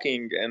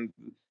walking and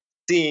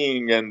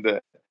seeing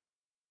and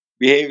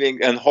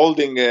behaving and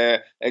holding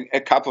a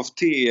cup of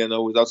tea,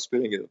 without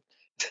spilling it.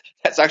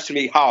 That's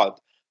actually hard.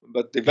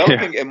 But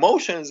developing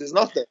emotions is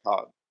not that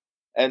hard.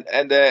 And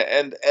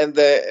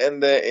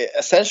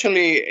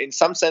essentially, in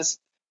some sense,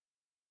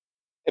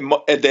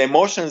 the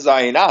emotions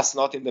are in us,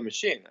 not in the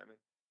machine. I mean,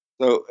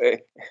 so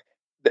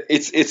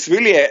it's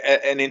really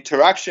an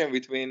interaction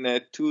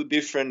between two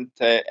different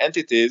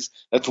entities.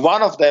 That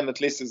one of them, at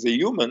least, is a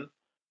human,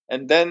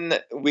 and then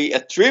we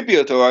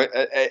attribute our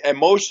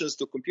emotions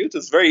to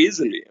computers very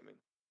easily. I mean,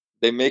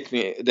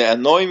 they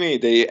annoy me,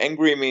 they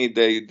angry me,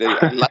 they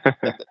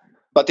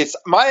but it's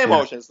my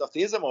emotions, not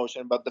his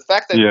emotion. But the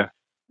fact that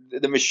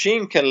the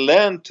machine can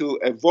learn to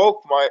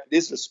evoke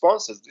these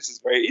responses, this is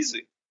very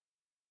easy.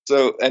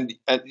 So, and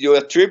you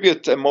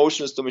attribute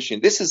emotions to machine.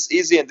 This is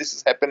easy, and this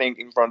is happening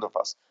in front of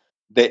us.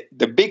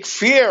 The big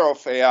fear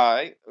of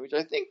AI, which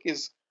I think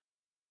is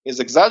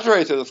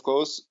exaggerated, of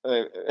course,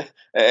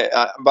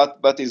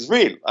 but is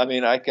real. I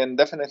mean, I can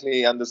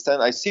definitely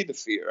understand. I see the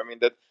fear. I mean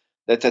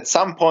that at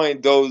some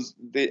point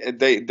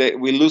they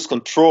will lose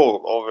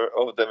control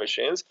over the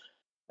machines,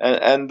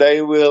 and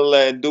they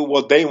will do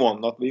what they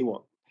want, not we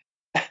want.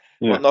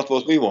 Not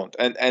what we want,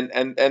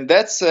 and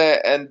that's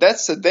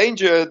a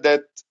danger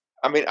that,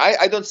 I mean,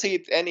 I don't see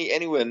it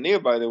anywhere near,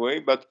 by the way,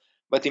 but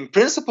in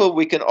principle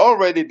we can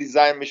already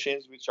design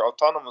machines which are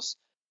autonomous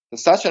to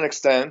such an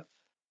extent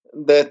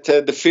that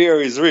the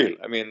fear is real.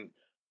 I mean,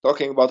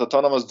 talking about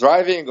autonomous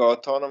driving or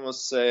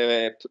autonomous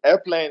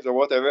airplanes or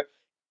whatever,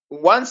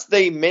 once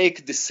they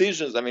make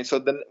decisions, I mean, so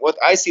then what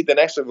I see the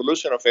next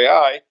evolution of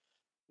AI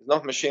is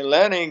not machine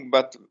learning,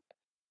 but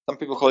some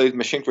people call it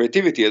machine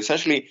creativity.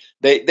 Essentially,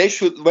 they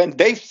should, when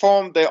they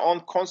form their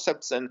own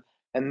concepts and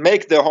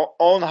make their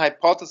own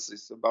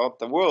hypotheses about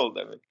the world,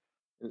 I mean,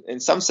 In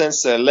some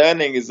sense,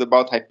 learning is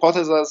about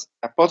hypothesis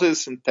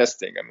and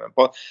testing. And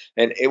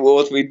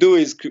what we do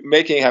is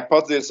making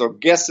hypotheses or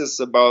guesses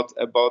about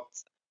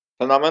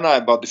phenomena,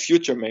 about the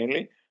future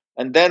mainly,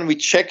 and then we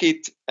check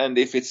it. And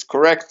if it's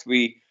correct,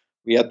 we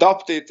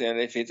adopt it, and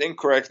if it's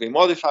incorrect, we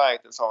modify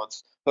it, and so on.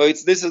 So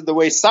this is the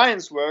way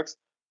science works,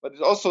 but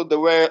it's also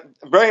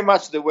very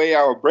much the way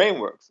our brain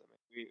works.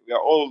 We are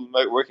all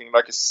working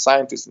like a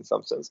scientist in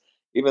some sense,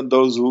 even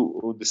those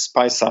who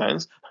despise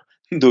science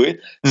do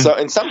it. So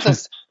in some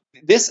sense,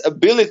 this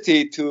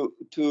ability to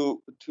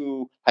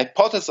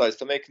hypothesize,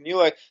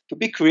 to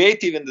be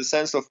creative in the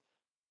sense of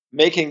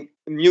making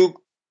new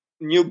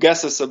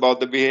guesses about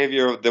the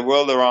behavior of the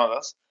world around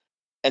us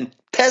and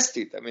test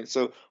it.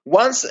 So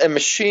once a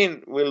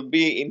machine will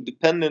be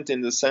independent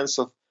in the sense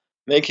of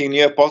making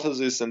new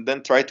hypotheses and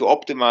then try to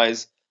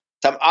optimize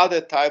some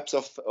other types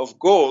of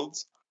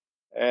goals,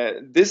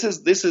 this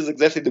is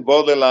exactly the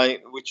borderline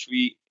which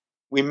we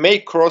may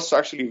cross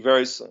actually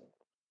very soon.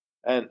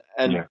 And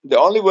the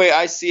only way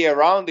I see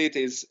around it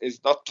is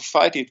not to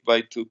fight it,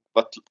 but to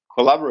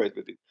collaborate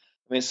with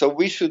it. So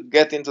we should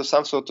get into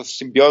some sort of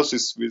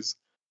symbiosis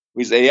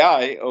with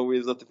AI or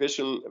with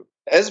artificial,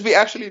 as we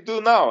actually do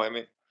now.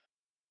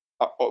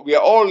 We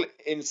are all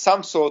in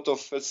some sort of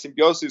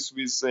symbiosis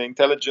with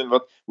intelligence,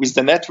 but with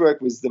the network,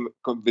 with the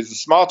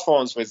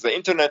smartphones, with the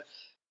internet.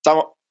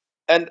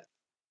 And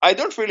I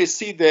don't really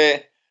see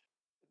the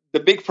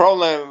big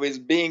problem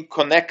with being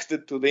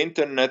connected to the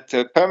internet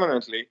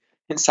permanently,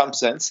 in some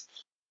sense,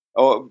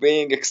 or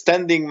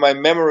extending my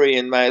memory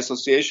and my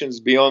associations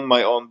beyond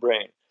my own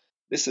brain.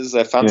 This is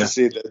a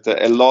fantasy that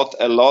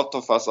a lot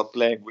of us are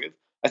playing with.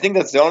 I think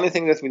that's the only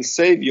thing that will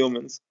save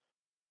humans,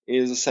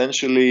 is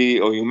essentially,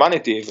 or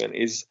humanity even,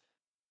 is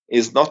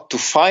not to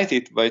fight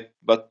it,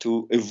 but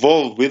to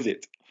evolve with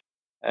it.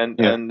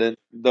 And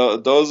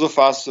those of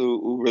us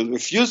who will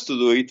refuse to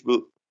do it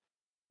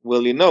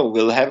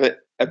will have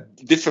a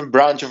different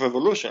branch of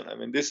evolution.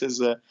 This is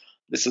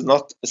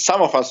not.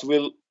 Some of us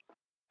will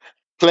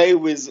play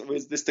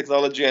with this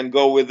technology and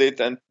go with it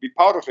and be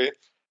part of it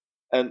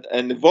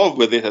and evolve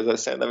with it, as I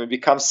said.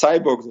 Become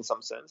cyborgs in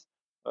some sense,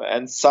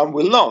 and some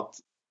will not,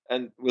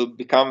 and will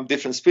become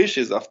different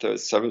species after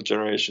several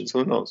generations.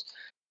 Who knows?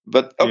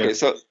 But okay,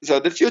 so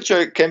the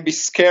future can be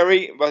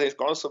scary, but it's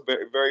also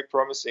very, very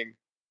promising.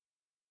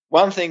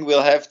 One thing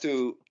we'll have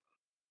to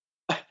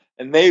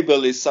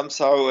enable is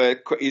somehow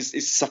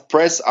is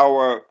suppress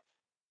our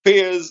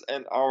fears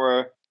and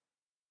our,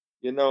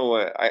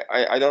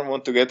 I don't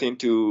want to get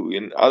into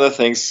in other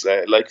things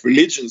like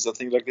religions and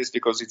things like this,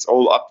 because it's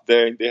all up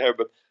there in the air.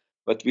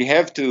 But we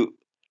have to,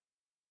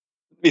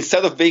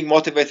 instead of being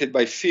motivated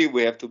by fear,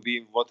 we have to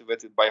be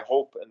motivated by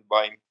hope and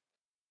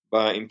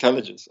by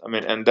intelligence.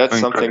 And that's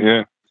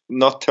something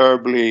not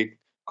terribly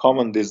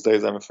common these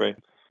days, I'm afraid.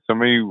 So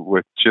me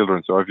with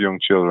children, so I have young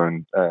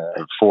children,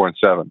 4 and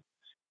 7.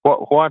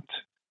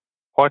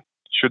 What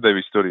should they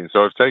be studying?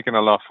 So I've taken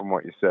a lot from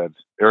what you said.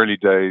 Early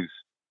days,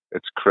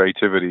 it's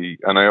creativity,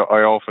 and I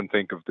often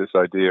think of this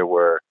idea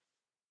where,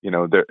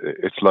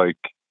 it's like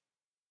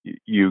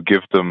you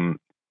give them,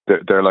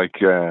 they're like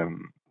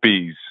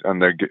bees,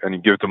 and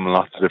you give them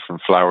lots of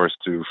different flowers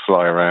to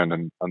fly around,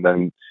 and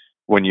then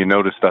when you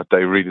notice that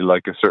they really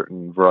like a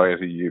certain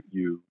variety,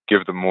 you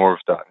give them more of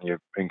that and you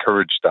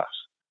encourage that.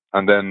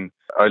 And then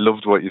I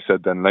loved what you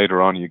said. Then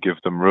later on, you give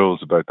them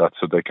rules about that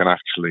so they can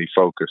actually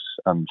focus.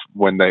 And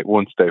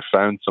once they've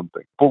found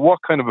something. But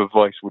what kind of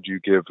advice would you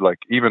give, like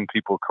even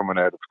people coming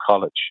out of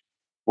college,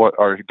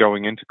 are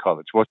going into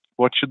college? What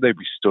should they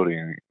be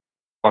studying?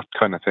 What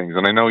kind of things?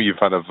 And I know you've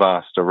had a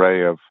vast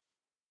array of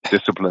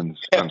disciplines.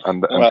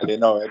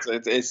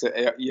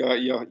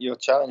 You're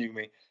challenging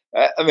me.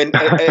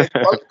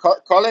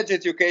 College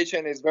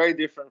education is very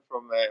different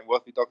from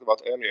what we talked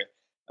about earlier.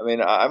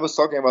 I was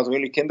talking about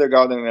really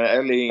kindergarten and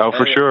early. Oh,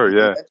 for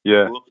sure,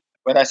 yeah.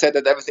 When I said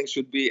that everything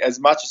should be as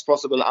much as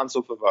possible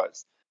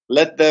unsupervised,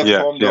 let them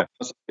form their own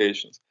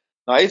associations.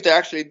 Now, if they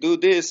actually do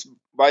this,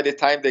 by the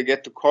time they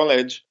get to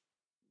college,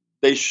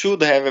 they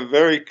should have a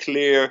very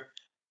clear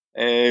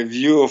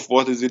view of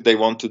what is it they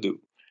want to do.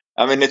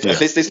 At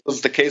least this was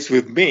the case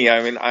with me.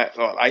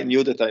 I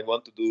knew that I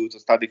wanted to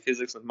study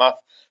physics and math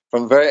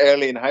from very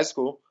early in high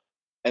school,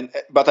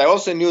 but I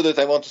also knew that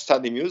I want to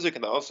study music,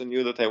 and I also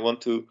knew that I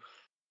want to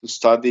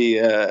study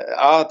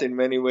art in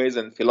many ways,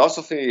 and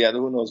philosophy, and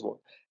who knows what.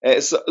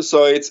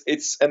 So it's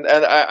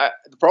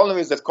the problem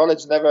is that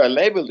college never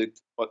labeled it,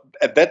 but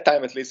at that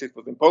time at least it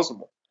was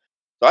impossible.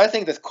 So I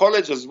think that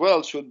college as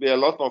well should be a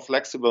lot more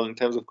flexible in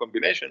terms of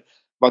combination.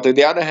 But on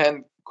the other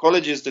hand,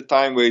 college is the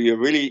time where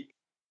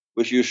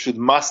you should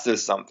master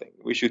something.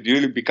 We should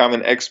really become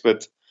an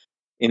expert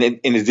in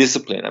a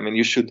discipline.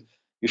 You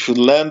should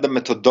learn the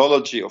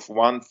methodology of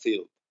one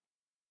field.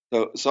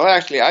 So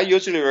actually, I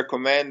usually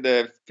recommend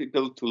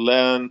people not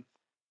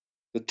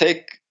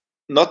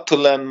to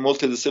learn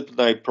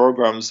multidisciplinary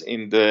programs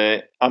in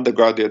the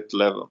undergraduate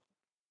level.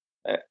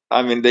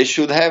 They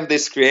should have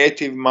this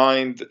creative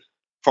mind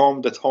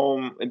formed at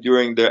home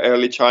during their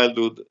early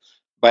childhood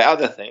by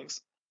other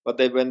things. But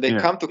when they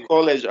come to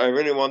college, I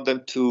really want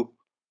them to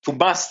to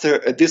master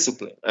a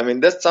discipline. I mean,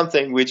 that's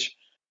something which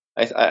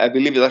I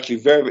believe is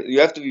actually you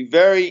have to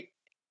be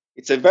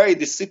it's a very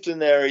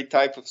disciplinary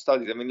type of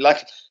study. I mean,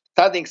 like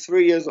studying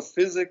 3 years of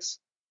physics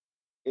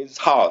is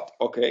hard,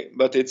 okay,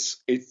 but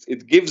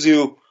it gives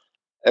you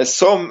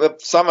so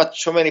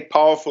many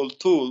powerful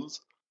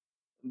tools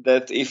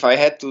that if I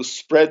had to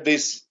spread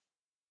this,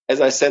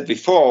 as I said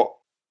before,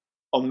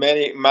 on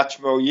many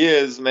more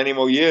years,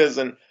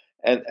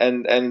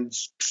 and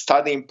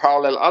studying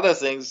parallel other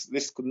things,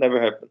 this could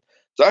never happen.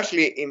 So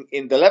actually,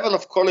 in the level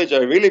of college, I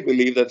really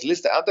believe that at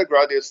least the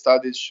undergraduate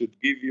studies should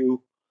give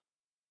you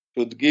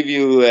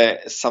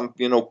some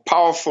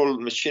powerful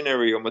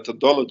machinery or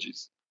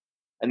methodologies,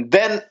 and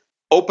then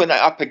open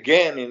up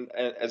again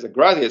as a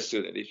graduate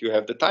student if you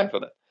have the time for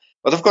that.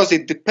 But of course,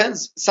 it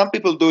depends. Some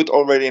people do it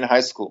already in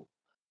high school,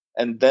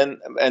 and then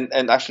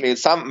and actually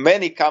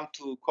many come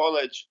to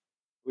college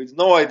with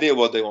no idea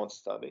what they want to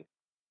study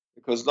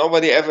because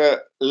nobody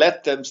ever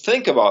let them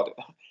think about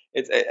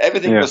it.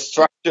 Everything was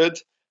structured.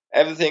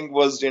 Everything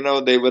was,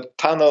 they were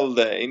tunneled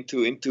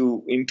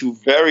into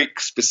very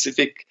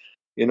specific,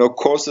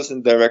 courses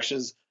and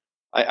directions.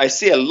 I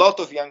see a lot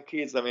of young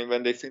kids. I mean,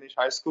 when they finish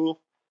high school,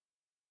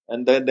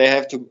 and then they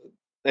have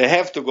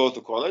to go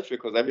to college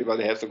because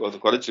everybody has to go to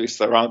college, at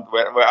least around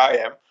where I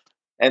am.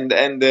 And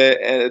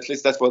at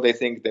least that's what they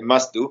think they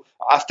must do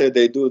after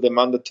they do the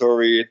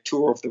mandatory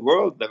tour of the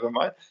world. Never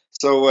mind.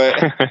 So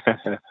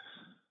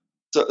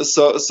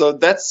so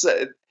that's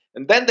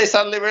and then they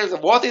suddenly realize,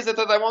 what is it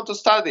that I want to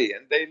study?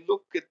 And they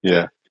look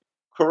at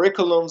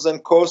curriculums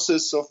and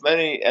courses of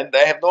many, and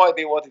they have no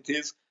idea what it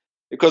is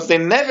because they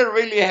never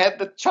really had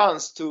the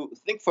chance to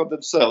think for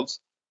themselves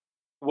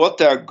what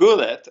they are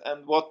good at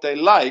and what they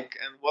like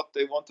and what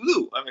they want to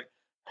do. I mean,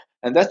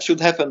 and that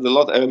should happen a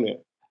lot earlier.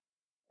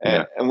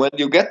 And when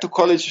you get to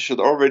college, you should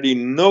already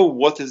know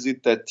what is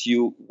it that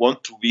you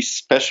want to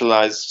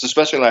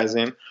specialize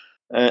in,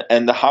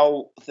 and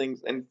how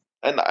things. And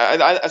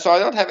so I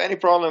don't have any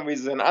problem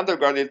with an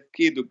undergraduate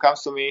kid who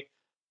comes to me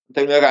and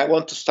tells me, I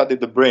want to study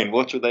the brain.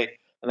 What should I?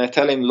 And I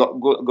tell him,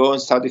 go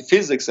and study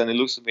physics. And he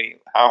looks at me,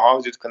 how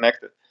is it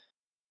connected?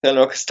 I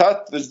tell him,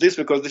 start with this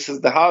because this is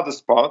the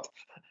hardest part,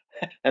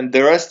 and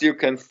the rest you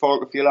can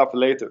fill up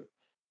later.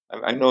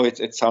 I know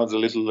it sounds a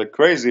little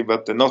crazy,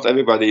 but not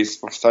everybody is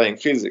for studying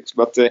physics.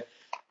 But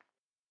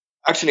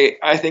actually,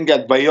 I think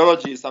that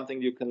biology is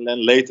something you can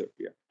learn later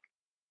here.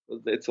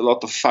 It's a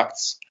lot of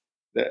facts.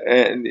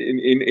 And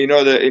in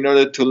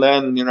order to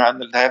learn,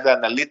 and have the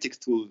analytic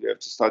tools, you have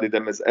to study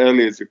them as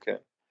early as you can.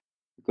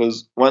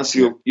 Because once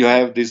you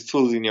have these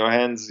tools in your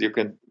hands, you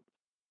can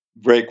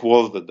break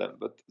walls with them.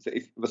 But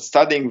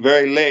studying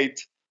very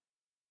late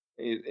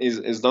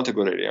is not a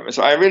good idea.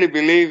 So I really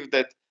believe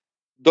that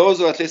those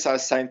who at least are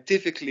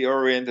scientifically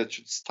oriented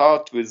should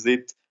start with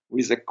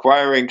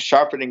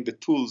sharpening the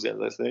tools, as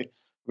I say,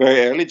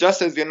 very early.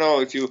 Just as,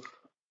 if you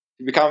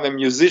become a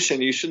musician,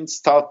 you shouldn't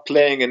start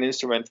playing an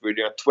instrument when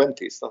you're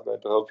 20. It's not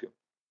going to help you.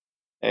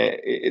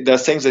 There are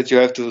things that you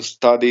have to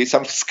study,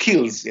 some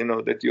skills,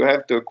 that you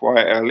have to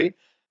acquire early.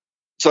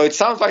 So it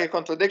sounds like a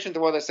contradiction to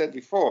what I said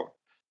before.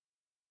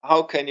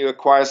 How can you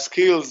acquire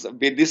skills,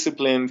 be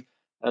disciplined,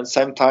 and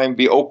sometimes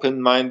be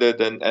open-minded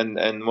and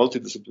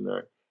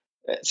multidisciplinary?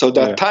 So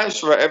there are times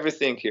for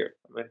everything here.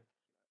 I mean,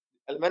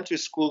 elementary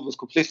school was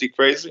completely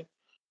crazy.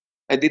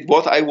 I did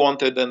what I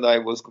wanted, and I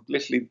was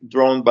completely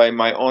drawn by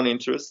my own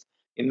interests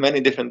in many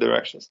different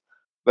directions.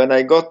 When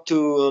I got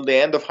to the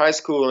end of high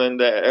school and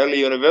the early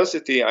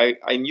university,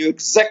 I knew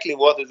exactly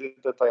what is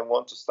it that I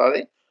want to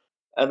study.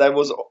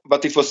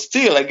 But it was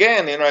still,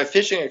 again, a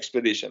fishing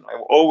expedition. I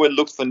always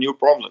looked for new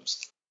problems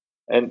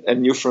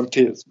and new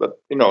frontiers. But,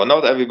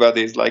 not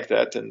everybody is like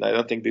that. And I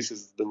don't think this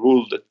is the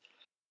rule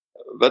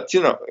but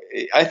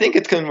I think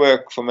it can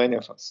work for many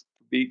of us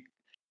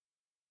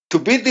to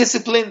be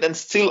disciplined and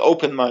still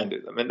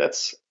open-minded. I mean,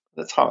 that's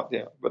hard,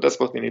 but that's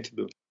what we need to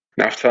do.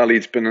 Naftali,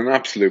 it's been an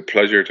absolute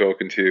pleasure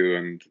talking to you,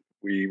 and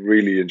we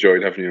really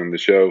enjoyed having you on the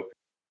show.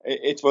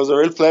 It was a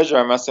real pleasure,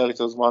 I must say. It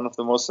was one of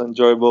the most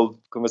enjoyable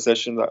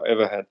conversations I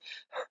ever had.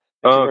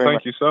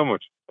 Thank you so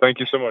much. Thank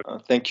you so much.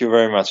 Thank you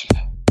very much.